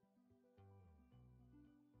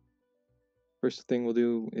 First thing we'll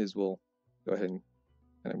do is we'll go ahead and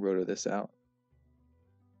kind of roto this out.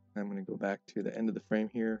 I'm going to go back to the end of the frame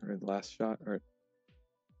here, or the last shot, or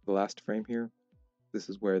the last frame here. This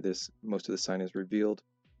is where most of the sign is revealed.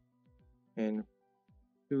 And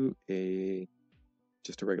do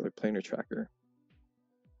just a regular planar tracker.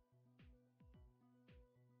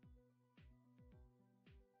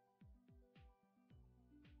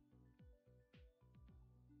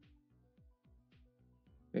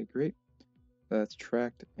 Okay, great. That's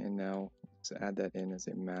tracked, and now let's add that in as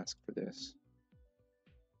a mask for this.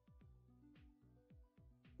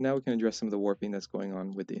 Now we can address some of the warping that's going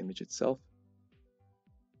on with the image itself.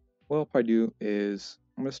 What I'll probably do is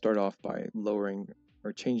I'm going to start off by lowering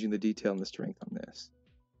or changing the detail and the strength on this.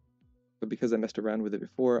 But because I messed around with it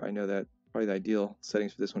before, I know that probably the ideal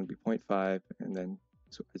settings for this one would be 0.5, and then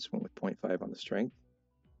so I just went with 0.5 on the strength.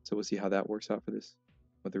 So we'll see how that works out for this,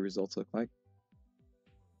 what the results look like.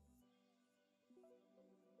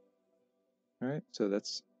 All right, so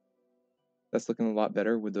that's looking a lot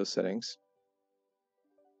better with those settings.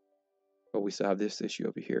 But we still have this issue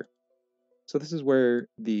over here. So this is where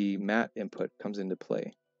the mat input comes into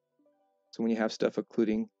play. So when you have stuff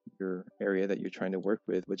occluding your area that you're trying to work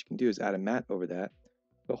with, what you can do is add a mat over that.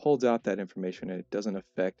 It holds out that information and it doesn't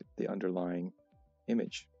affect the underlying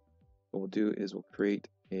image. What we'll do is we'll create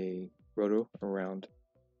a roto around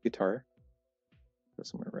guitar. Go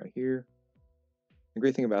somewhere right here. The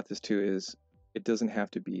great thing about this too is it doesn't have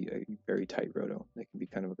to be a very tight roto. It can be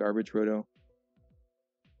kind of a garbage roto.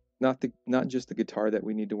 Not just the guitar that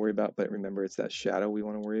we need to worry about, but remember it's that shadow we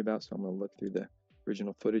want to worry about. So I'm going to look through the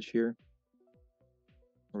original footage here,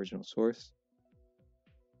 original source,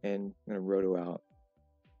 and I'm going to roto out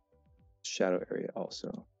shadow area also.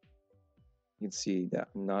 You can see that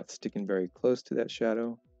I'm not sticking very close to that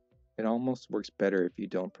shadow. It almost works better if you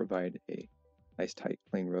don't provide a nice tight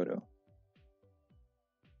plain roto.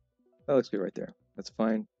 That looks good right there. That's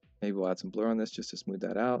fine. Maybe we'll add some blur on this just to smooth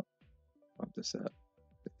that out. Bump this up.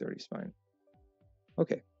 30 is fine.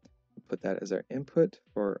 Okay, we'll put that as our input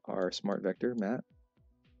for our smart vector mat.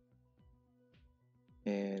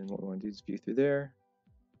 And what we want to do is view through there.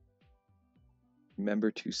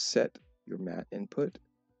 Remember to set your mat input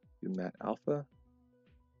to mat alpha.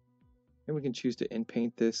 And we can choose to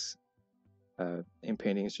in-paint this.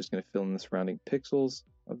 In-painting is just going to fill in the surrounding pixels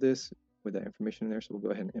of this with that information in there. So we'll go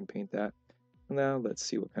ahead and in-paint that. And now let's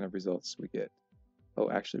see what kind of results we get. Oh,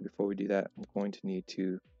 actually, before we do that, I'm going to need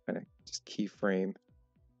to kind of just keyframe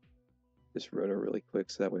this roto really quick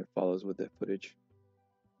so that way it follows with the footage.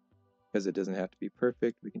 Because it doesn't have to be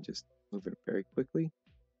perfect, we can just move it very quickly.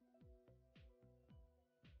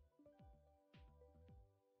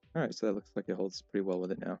 All right, so that looks like it holds pretty well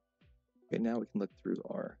with it now. Okay, now we can look through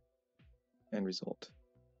our end result.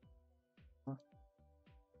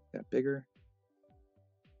 That bigger.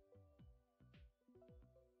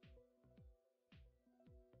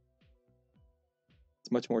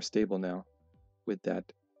 It's much more stable now with that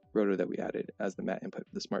rotor that we added as the mat input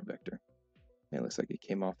for the smart vector. And it looks like it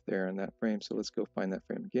came off there in that frame, so let's go find that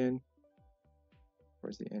frame again.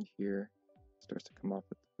 Towards the end here, it starts to come off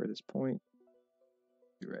at the furthest point.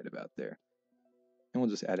 Be right about there. And we'll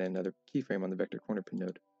just add in another keyframe on the vector corner pin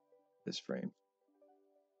node, this frame.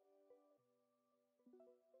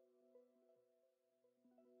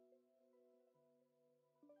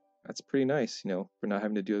 That's pretty nice, you know, for not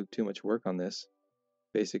having to do too much work on this.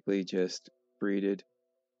 Basically just created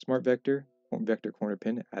smart vector corner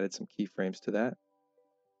pin, added some keyframes to that.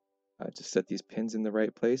 Just set these pins in the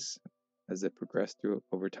right place as it progressed through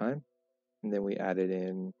over time. And then we added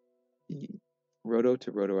in the roto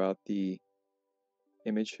to roto out the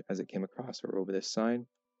image as it came across or over this sign.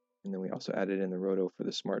 And then we also added in the roto for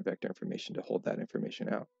the smart vector information to hold that information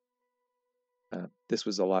out. This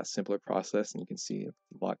was a lot simpler process, and you can see it's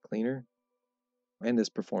a lot cleaner. And this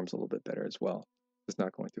performs a little bit better as well. It's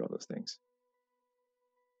not going through all those things.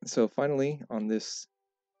 So finally, on this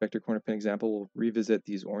vector corner pin example, we'll revisit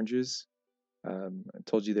these oranges. I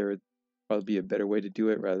told you there would probably be a better way to do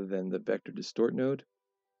it rather than the vector distort node.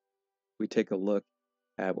 We take a look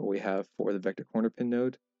at what we have for the vector corner pin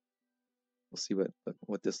node. We'll see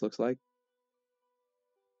what this looks like.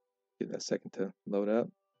 Give that a second to load up.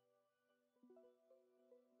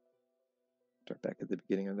 Start back at the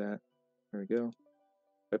beginning of that. There we go.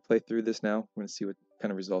 If I play through this now, we're going to see what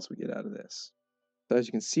kind of results we get out of this. So as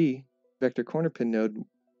you can see, vector corner pin node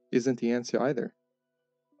isn't the answer either.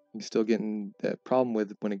 You're still getting that problem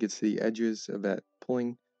with when it gets to the edges of that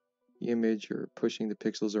pulling the image or pushing the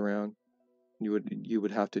pixels around. You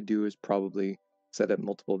would have to do is probably set up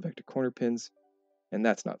multiple vector corner pins, and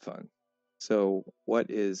that's not fun. So what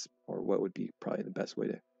would be probably the best way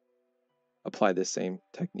to apply this same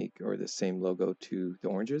technique or this same logo to the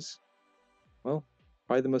oranges? Well,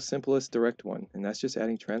 probably the most simplest direct one, and that's just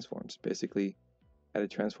adding transforms. Basically, add a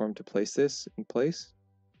transform to place this in place,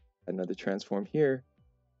 another transform here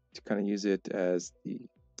to kind of use it as the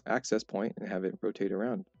access point and have it rotate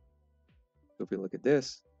around. So if we look at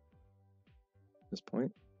this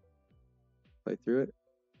point, play through it,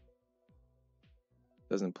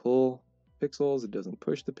 doesn't pull pixels, it doesn't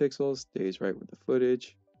push the pixels, stays right with the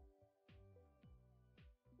footage,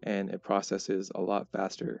 and it processes a lot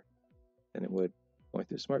faster than it would going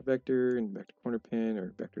through Smart Vector and Vector Corner Pin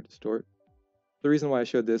or Vector Distort. The reason why I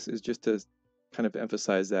showed this is just to kind of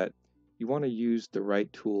emphasize that you want to use the right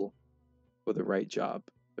tool for the right job,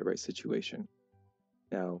 the right situation.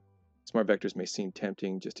 Now, Smart Vectors may seem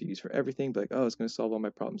tempting just to use for everything, but like, oh, it's going to solve all my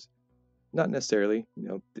problems. Not necessarily.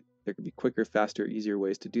 There could be quicker, faster, easier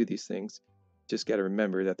ways to do these things. Just got to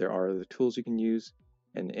remember that there are other tools you can use,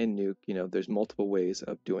 and in Nuke, there's multiple ways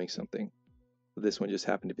of doing something. So this one just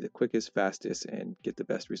happened to be the quickest, fastest, and get the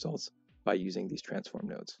best results by using these transform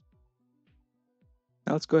nodes.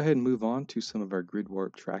 Now let's go ahead and move on to some of our grid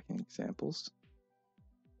warp tracking examples.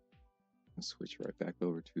 Let's switch right back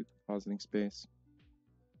over to compositing space.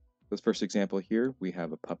 This first example here, we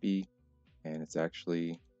have a puppy, and it's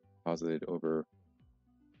actually composited over a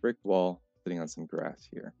brick wall sitting on some grass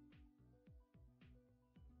here.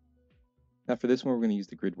 Now for this one, we're going to use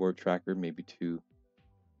the grid warp tracker maybe to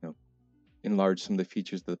enlarge some of the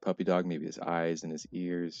features of the puppy dog, maybe his eyes and his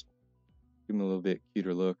ears, give him a little bit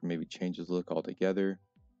cuter look, or maybe change his look altogether.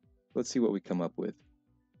 Let's see what we come up with.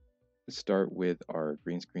 Let's start with our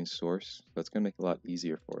green screen source. So that's going to make it a lot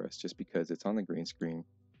easier for us just because it's on the green screen.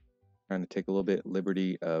 Trying to take a little bit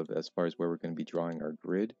liberty of as far as where we're going to be drawing our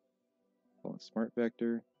grid. Call it Smart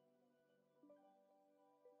Vector.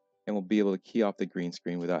 And we'll be able to key off the green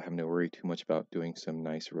screen without having to worry too much about doing some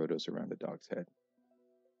nice rotos around the dog's head.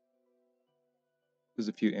 There's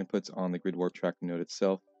a few inputs on the grid warp tracker node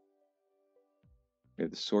itself. We have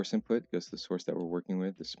the source input, goes to the source that we're working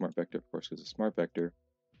with. The Smart Vector, of course, goes to Smart Vector.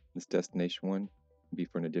 This destination one can be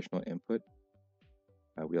for an additional input.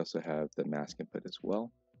 We also have the mask input as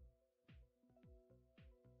well.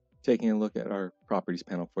 Taking a look at our properties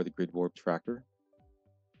panel for the grid warp tracker,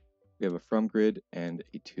 we have a from grid and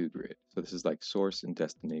a to grid. So this is like source and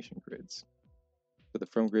destination grids. For the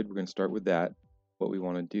from grid, we're going to start with that. What we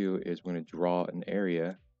want to do is we're going to draw an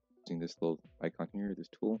area using this little icon here, this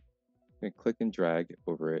tool. We're going to click and drag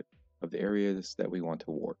over it of the areas that we want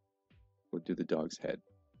to warp. We'll do the dog's head.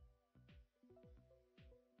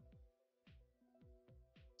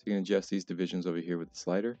 So you can adjust these divisions over here with the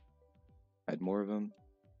slider, add more of them,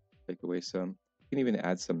 take away some. You can even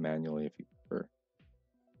add some manually if you prefer.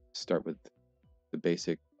 Start with the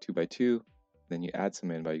basic 2x2, then you add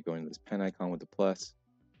some in by going to this pen icon with the plus.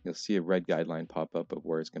 You'll see a red guideline pop up of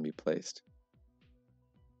where it's going to be placed.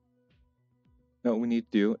 Now what we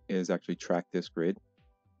need to do is actually track this grid.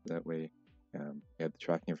 That way we have the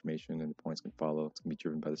tracking information and the points can follow. It's going to be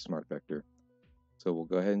driven by the Smart Vector. So we'll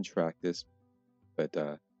go ahead and track this, but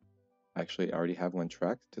actually I already have one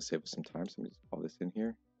tracked to save us some time. So let me just call this in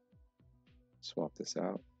here. Swap this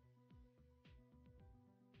out.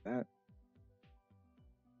 That.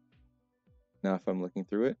 Now if I'm looking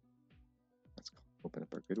through it, let's open up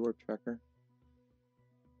our grid warp tracker.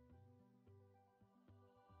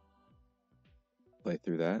 Play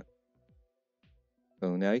through that.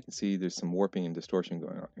 So now you can see there's some warping and distortion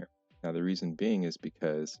going on here. Now the reason being is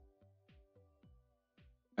because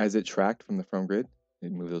as it tracked from the from grid,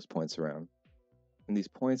 it moved those points around. And these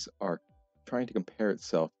points are trying to compare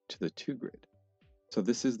itself to the to grid. So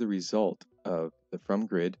this is the result of the from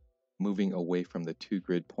grid moving away from the to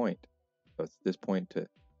grid point. So it's this point to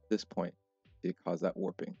this point. It caused that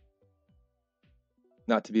warping.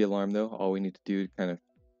 Not to be alarmed though, all we need to do to kind of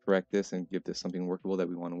correct this and give this something workable that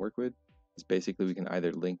we want to work with is basically we can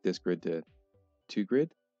either link this grid to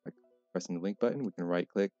grid, like pressing the link button. We can right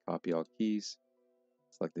click, copy all keys,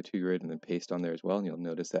 select the to grid, and then paste on there as well. And you'll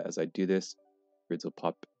notice that as I do this, grids will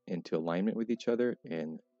pop into alignment with each other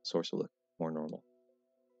and source will look more normal.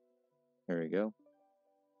 There we go.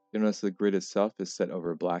 You'll notice the grid itself is set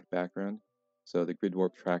over a black background. So the grid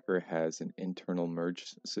warp tracker has an internal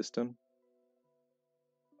merge system.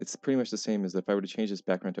 It's pretty much the same as if I were to change this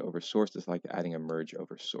background to over source, it's like adding a merge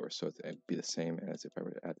over source. So it'd be the same as if I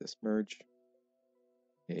were to add this merge,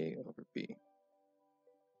 A over B.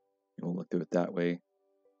 And we'll look through it that way.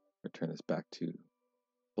 Return this back to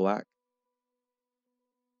black.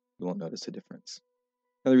 You won't notice a difference.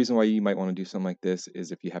 Another reason why you might want to do something like this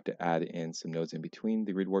is if you have to add in some nodes in between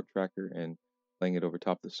the grid warp tracker and laying it over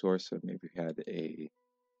top of the source. So maybe we had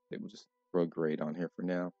we'll just throw a grade on here for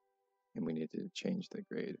now. And we need to change the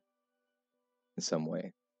grade in some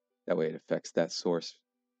way. That way it affects that source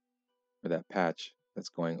or that patch that's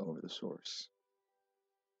going over the source.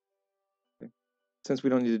 Okay. Since we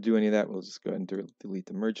don't need to do any of that, we'll just go ahead and delete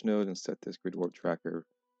the merge node and set this grid warp tracker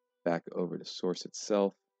back over to source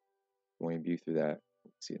itself. When we view through that,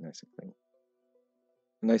 we'll see it nice and clean.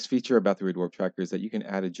 A nice feature about the grid warp tracker is that you can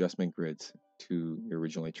add adjustment grids to your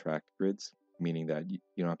originally tracked grids, meaning that you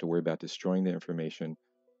don't have to worry about destroying the information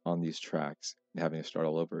on these tracks and having to start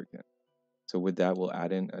all over again. So with that, we'll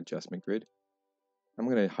add in adjustment grid. I'm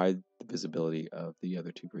going to hide the visibility of the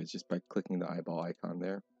other two grids just by clicking the eyeball icon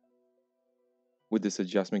there. With this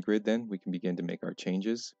adjustment grid, then, we can begin to make our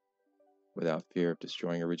changes without fear of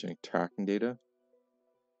destroying original tracking data.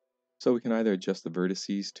 So we can either adjust the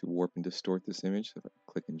vertices to warp and distort this image. So if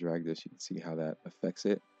I click and drag this, you can see how that affects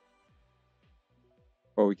it.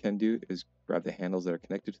 Or what we can do is grab the handles that are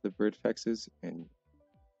connected to the vertexes and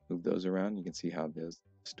move those around. You can see how those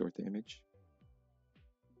distort the image.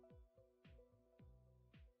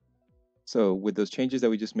 So with those changes that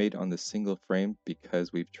we just made on the single frame,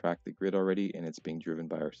 because we've tracked the grid already and it's being driven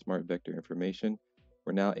by our smart vector information,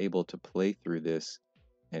 we're now able to play through this,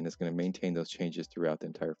 and it's going to maintain those changes throughout the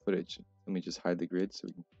entire footage. Let me just hide the grid so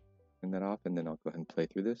we can turn that off, and then I'll go ahead and play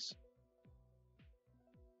through this.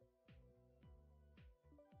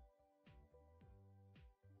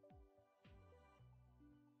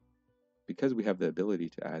 Because we have the ability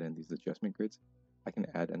to add in these adjustment grids, I can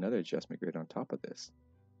add another adjustment grid on top of this.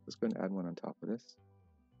 Let's go ahead and add one on top of this.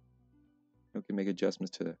 And we can make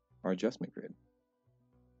adjustments to our adjustment grid.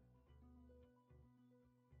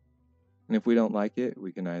 And if we don't like it,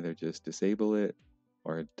 we can either just disable it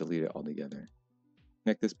or delete it altogether.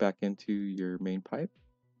 Connect this back into your main pipe.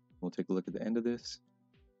 We'll take a look at the end of this.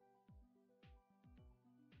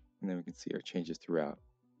 And then we can see our changes throughout.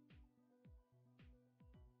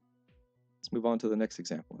 Let's move on to the next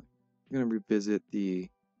example. I'm going to revisit the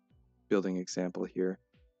building example here.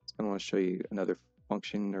 I want to show you another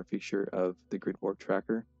function or feature of the grid warp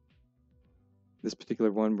tracker. This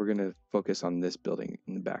particular one, we're going to focus on this building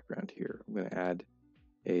in the background here. I'm going to add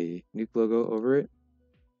a Nuke logo over it.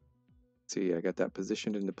 See, I got that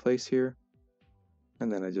positioned into place here.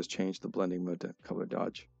 And then I just changed the blending mode to color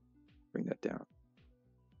dodge. Bring that down.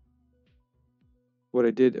 What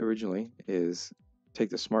I did originally is take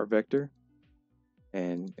the smart vector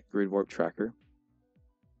and grid warp tracker,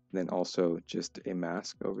 then also just a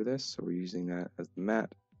mask over this. So we're using that as the mat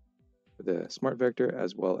for the smart vector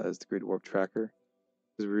as well as the grid warp tracker,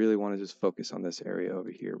 because we really want to just focus on this area over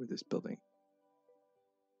here with this building.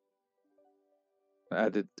 I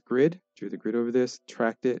added the grid, drew the grid over this,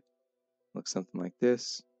 tracked it, looks something like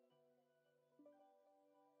this.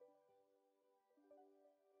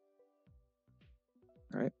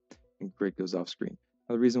 All right, and grid goes off screen.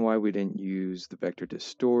 Now, the reason why we didn't use the vector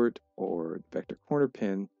distort or the vector corner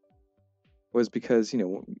pin was because,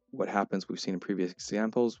 what happens, we've seen in previous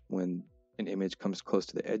examples, when an image comes close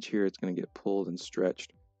to the edge here, it's going to get pulled and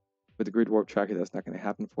stretched. With the grid warp tracker, that's not going to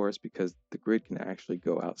happen for us because the grid can actually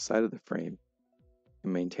go outside of the frame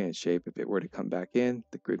and maintain its shape. If it were to come back in,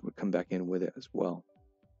 the grid would come back in with it as well.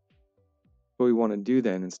 What we want to do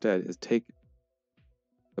then instead is take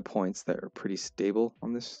the points that are pretty stable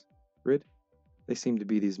on this grid. They seem to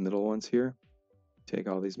be these middle ones here. Take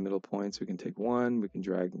all these middle points. We can take one, we can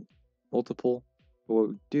drag multiple. But what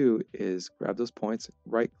we do is grab those points,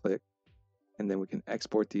 right click, and then we can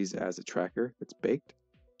export these as a tracker that's baked,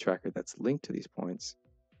 a tracker that's linked to these points,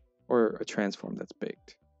 or a transform that's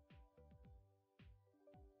baked.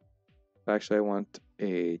 Actually, I want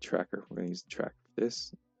a tracker. We're going to use the tracker for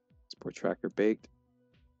this. Export tracker baked.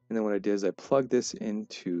 And then what I did is I plugged this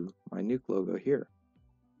into my Nuke logo here.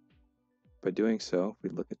 By doing so, if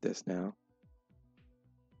we look at this now,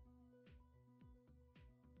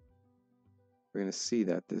 we're going to see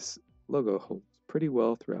that this logo holds pretty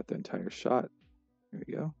well throughout the entire shot. There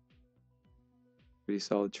we go. Pretty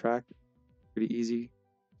solid track, pretty easy.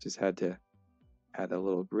 Just had to add a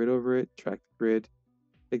little grid over it, track the grid,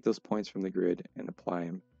 take those points from the grid and apply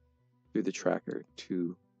them through the tracker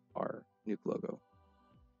to our Nuke logo.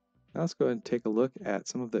 Now let's go ahead and take a look at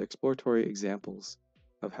some of the exploratory examples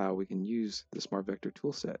of how we can use the Smart Vector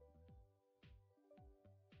toolset.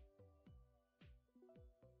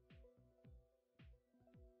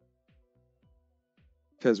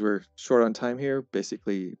 Because we're short on time here,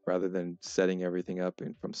 basically, rather than setting everything up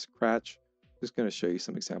from scratch, I'm just going to show you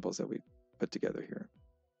some examples that we put together here.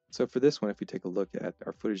 So for this one, if we take a look at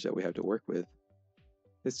our footage that we have to work with,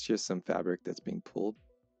 it's just some fabric that's being pulled.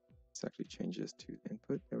 This actually changes to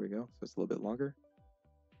input. There we go. So it's a little bit longer.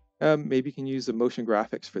 Maybe you can use the motion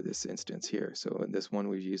graphics for this instance here. So in this one,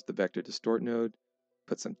 we've used the vector distort node,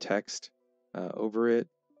 put some text over it.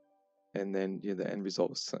 and then the end result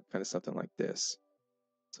was kind of something like this.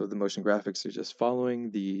 So the motion graphics are just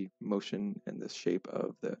following the motion and the shape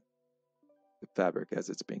of the fabric as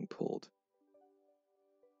it's being pulled.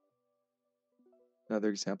 Another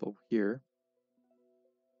example here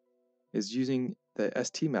is using the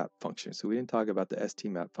stmap function. So we didn't talk about the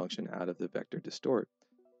stmap function out of the vector distort,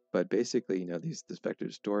 but basically, this vector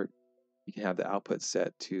distort, you can have the output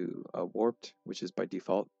set to warped, which is by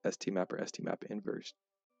default stmap or stmap inverse.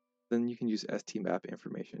 Then you can use stmap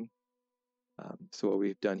information. So what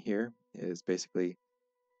we've done here is basically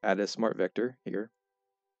add a smart vector here.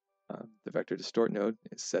 The vector distort node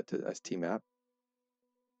is set to stmap.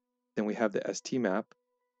 Then we have the stmap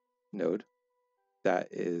node that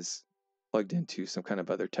is plugged into some kind of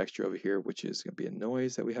other texture over here, which is going to be a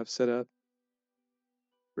noise that we have set up.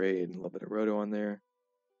 Gray and a little bit of roto on there.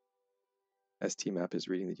 stmap is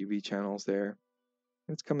reading the UV channels there.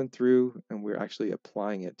 And it's coming through, and we're actually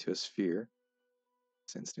applying it to a sphere.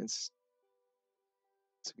 This instance.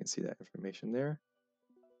 So you can see that information there.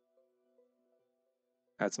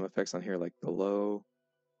 Add some effects on here like the low,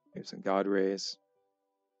 maybe some God rays.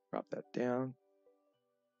 Drop that down.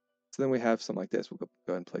 So then we have something like this. We'll go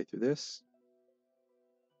ahead and play through this.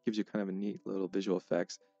 Gives you kind of a neat little visual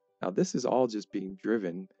effects. Now this is all just being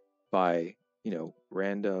driven by,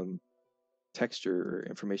 random texture or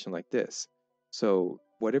information like this. So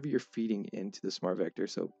whatever you're feeding into the smart vector,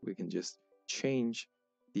 so we can just change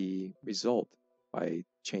the result by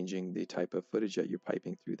changing the type of footage that you're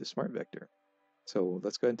piping through the smart vector. So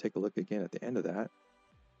let's go ahead and take a look again at the end of that.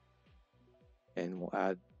 And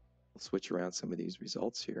we'll switch around some of these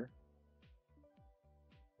results here.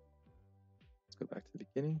 Let's go back to the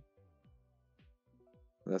beginning.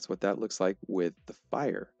 That's what that looks like with the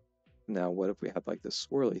fire. Now, what if we have like the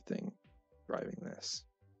swirly thing driving this?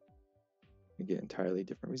 We get entirely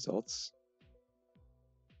different results.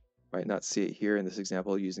 Might not see it here in this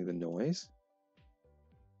example using the noise.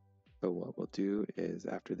 So what we'll do is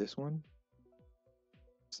after this one,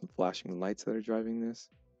 some flashing lights that are driving this.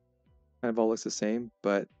 Kind of all looks the same,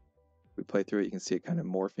 but if we play through it, you can see it kind of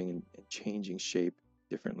morphing and changing shape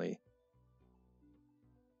differently.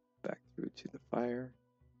 Back through to the fire.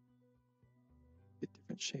 Get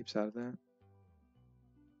different shapes out of that.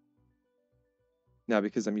 Now,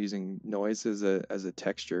 because I'm using noise as a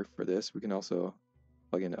texture for this, we can also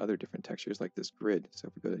plug in other different textures like this grid. So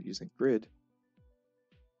if we go to using grid,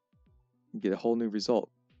 you get a whole new result.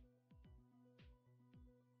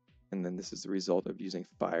 And then this is the result of using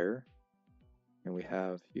fire. And we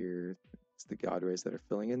have here, it's the God rays that are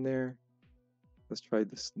filling in there. Let's try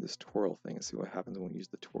this twirl thing and see what happens when we use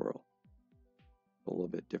the twirl. A little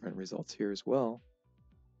bit different results here as well.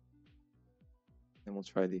 And we'll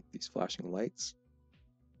try these flashing lights.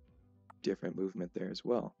 Different movement there as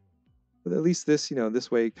well. But at least this,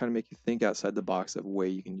 this way kind of make you think outside the box of a way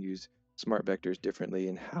you can use smart vectors differently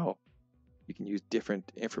and how you can use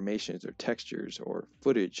different informations or textures or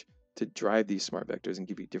footage to drive these smart vectors and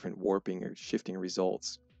give you different warping or shifting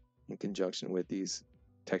results in conjunction with these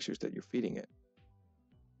textures that you're feeding it.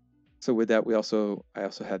 So with that, I also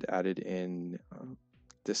had added in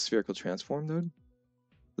this spherical transform node.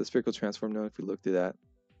 The spherical transform node, if we look through that,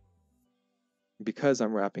 because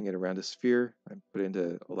I'm wrapping it around a sphere, I put it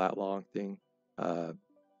into a lat long thing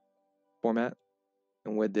format.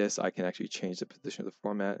 And with this, I can actually change the position of the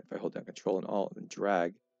format if I hold down Control and Alt and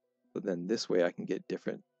drag. So then this way I can get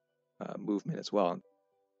different movement as well.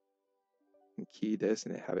 And key this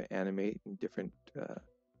and have it animate in different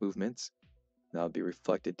movements. And that'll be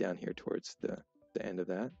reflected down here towards the end of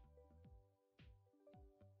that.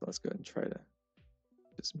 So let's go ahead and try to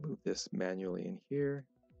just move this manually in here.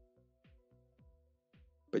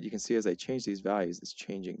 But you can see as I change these values, it's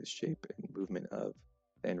changing the shape and movement of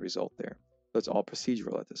the end result there. So it's all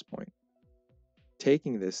procedural at this point.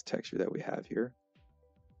 Taking this texture that we have here,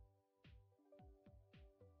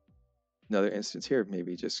 another instance here,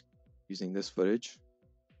 maybe just using this footage,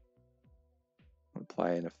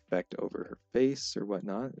 apply an effect over her face or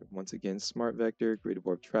whatnot. Once again, smart vector, grid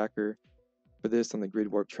warp tracker. For this, on the grid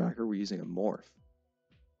warp tracker, we're using a morph.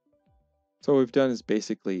 So what we've done is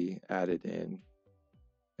basically added in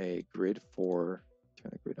a grid for,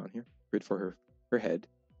 turn the grid on here, grid for her head,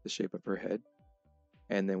 the shape of her head.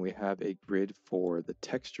 And then we have a grid for the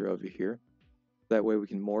texture over here. That way we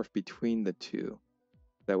can morph between the two.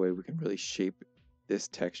 That way we can really shape this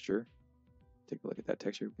texture. Take a look at that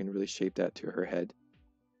texture. We can really shape that to her head.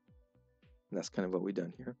 And that's kind of what we've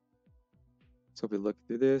done here. So if we look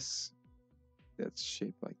through this, that's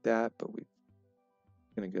shaped like that, but we're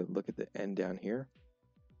going to go look at the end down here.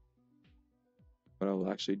 What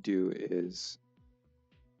I'll actually do is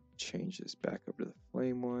change this back over to the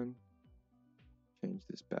flame one. change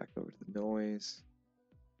this back over to the noise.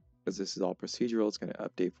 Because this is all procedural, it's going to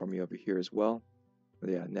update for me over here as well.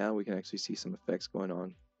 But yeah, now we can actually see some effects going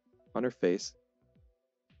on her face.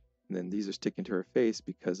 And then these are sticking to her face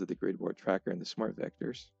because of the grid board tracker and the smart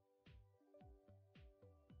vectors.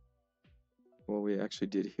 What we actually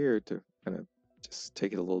did here to kind of just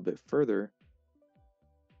take it a little bit further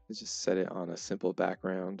is just set it on a simple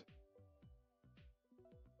background.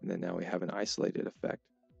 And then now we have an isolated effect.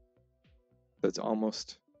 So it's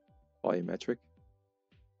almost volumetric.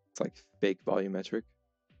 It's like fake volumetric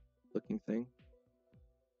looking thing.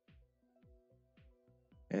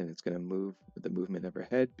 And it's going to move with the movement of her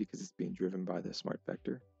head because it's being driven by the smart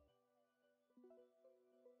vector.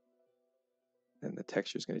 And the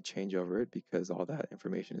texture is going to change over it because all that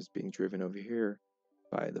information is being driven over here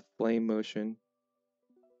by the flame motion.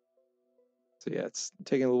 So yeah, it's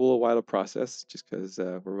taking a little while to process just because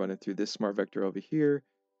we're running through this smart vector over here,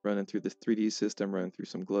 running through this 3D system, running through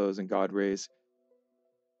some glows and God rays.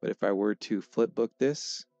 But if I were to flipbook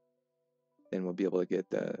this, then we'll be able to get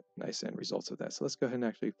the nice end results of that. So let's go ahead and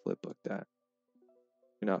actually flipbook that.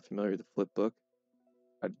 If you're not familiar with the flipbook,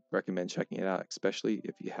 I'd recommend checking it out, especially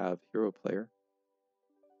if you have Hero Player,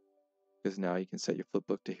 because now you can set your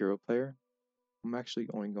flipbook to Hero Player. I'm actually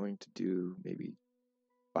only going to do maybe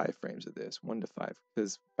 5 frames of this, 1 to 5,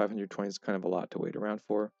 because 520 is kind of a lot to wait around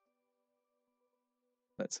for.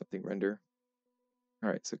 Let something render. All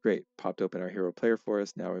right, so great. Popped open our Hero Player for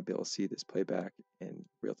us. Now we'll be able to see this playback in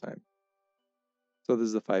real time. So this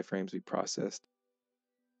is the 5 frames we processed.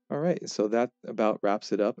 All right, so that about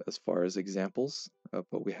wraps it up as far as examples of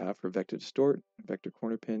what we have for vector distort, vector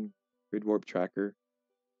corner pin, grid warp tracker,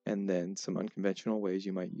 and then some unconventional ways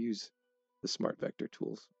you might use the smart vector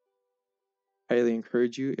tools. I highly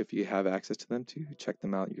encourage you, if you have access to them, to check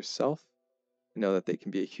them out yourself. Know that they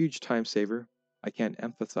can be a huge time saver. I can't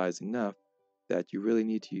emphasize enough that you really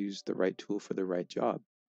need to use the right tool for the right job.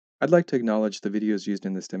 I'd like to acknowledge the videos used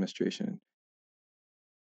in this demonstration.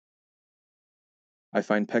 I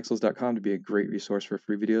find pexels.com to be a great resource for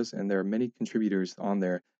free videos, and there are many contributors on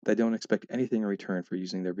there that don't expect anything in return for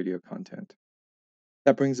using their video content.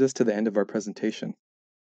 That brings us to the end of our presentation.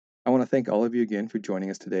 I want to thank all of you again for joining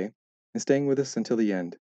us today and staying with us until the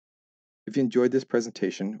end. If you enjoyed this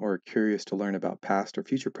presentation or are curious to learn about past or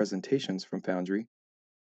future presentations from Foundry,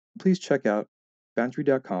 please check out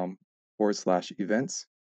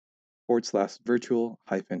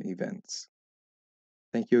foundry.com/events/virtual-events.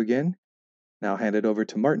 Thank you again. Now I'll hand it over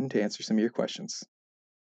to Martin to answer some of your questions.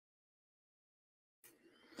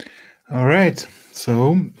 All right.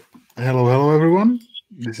 So, hello everyone.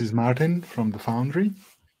 This is Martin from the Foundry.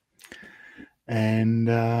 And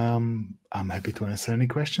I'm happy to answer any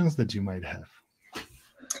questions that you might have.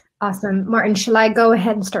 Awesome. Martin, shall I go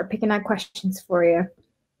ahead and start picking out questions for you?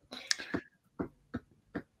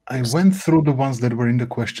 I went through the ones that were in the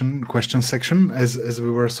question section as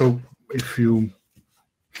we were. So if you...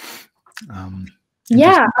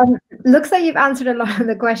 yeah, looks like you've answered a lot of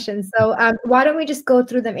the questions. So why don't we just go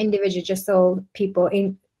through them individually, just so people,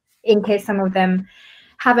 in case some of them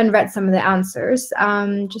haven't read some of the answers.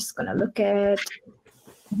 Just gonna look at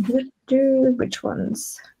which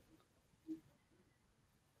ones.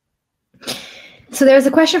 So there's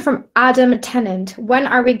a question from Adam Tennant. When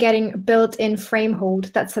are we getting built-in frame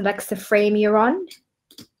hold that selects the frame you're on?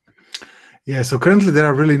 Yeah, so currently there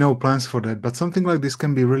are really no plans for that, but something like this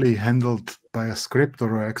can be really handled by a script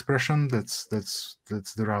or an expression. That's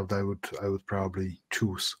the route I would probably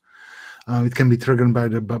choose. It can be triggered by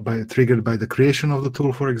the creation of the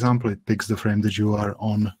tool. For example, it picks the frame that you are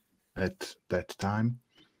on at that time.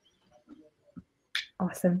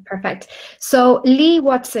 Awesome, perfect. So Lee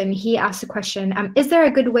Watson, he asked a question. Is there a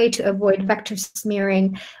good way to avoid vector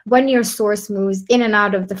smearing when your source moves in and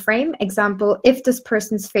out of the frame? Example, if this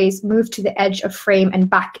person's face moved to the edge of frame and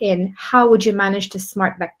back in, how would you manage the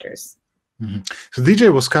smart vectors? Mm-hmm. So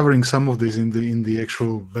DJ was covering some of this in the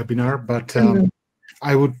actual webinar, but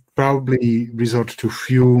I would probably resort to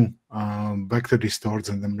few vector distorts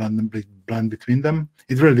and then blend between them.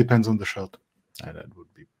 It really depends on the shot. That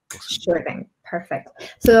would be possible. Sure thing. Perfect.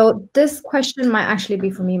 So this question might actually be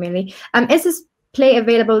for me mainly. Is this play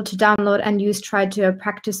available to download and use? Try to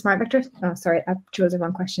practice smart vectors. Oh, sorry, I chose the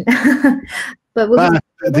wrong question. But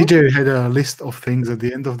DJ had a list of things at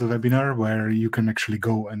the end of the webinar where you can actually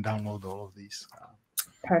go and download all of these.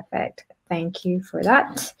 Perfect. Thank you for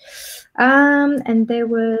that. And there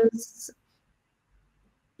was,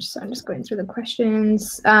 so I'm just going through the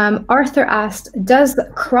questions. Arthur asked, does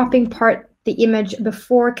cropping part the image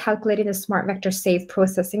before calculating the smart vector save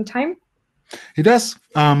processing time? It does.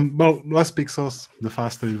 Well, less pixels, the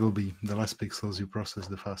faster it will be. The less pixels you process,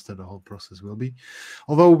 the faster the whole process will be.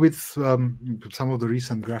 Although with some of the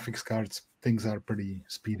recent graphics cards, things are pretty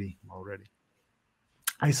speedy already.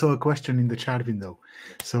 I saw a question in the chat window.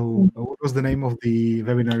 So what was the name of the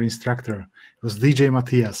webinar instructor? It was DJ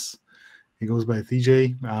Matias. He goes by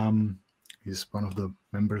DJ. He's one of the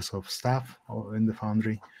members of staff in the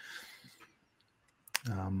Foundry.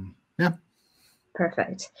 Yeah.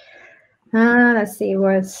 Perfect. Let's see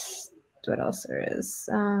what else there is.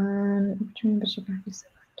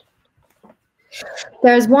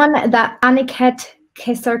 There's one that Aniket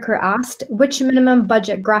Kesarker asked, which minimum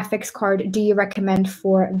budget graphics card do you recommend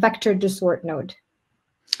for vector to sort node?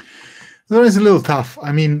 That is a little tough.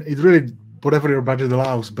 I mean, it really, whatever your budget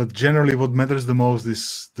allows, but generally what matters the most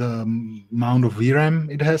is the amount of VRAM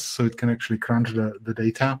it has, so it can actually crunch the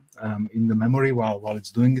data in the memory while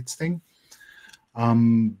it's doing its thing.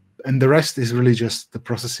 And the rest is really just the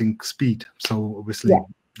processing speed. So obviously,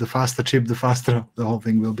 the faster chip, the faster the whole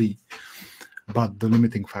thing will be. But the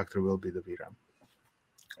limiting factor will be the VRAM.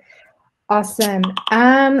 Awesome.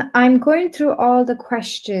 I'm going through all the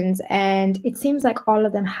questions, and it seems like all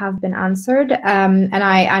of them have been answered. And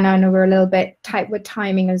I know we're a little bit tight with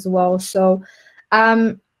timing as well. So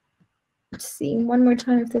let's see one more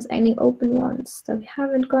time if there's any open ones that we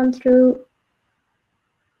haven't gone through.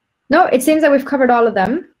 No, it seems that we've covered all of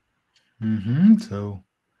them.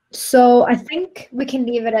 So I think we can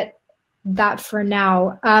leave it at that for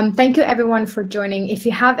now. Thank you everyone for joining. If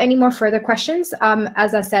you have any more further questions,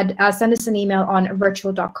 as I said, send us an email on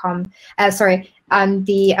virtual.com.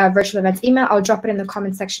 The virtual events email. I'll drop it in the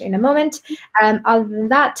comment section in a moment. Other than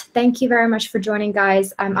that, thank you very much for joining,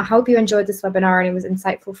 guys. I hope you enjoyed this webinar and it was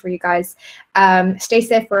insightful for you guys. Stay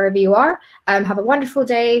safe wherever you are. Have a wonderful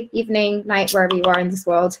day, evening, night, wherever you are in this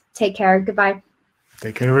world. Take care. Goodbye.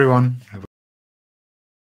 Take care, everyone.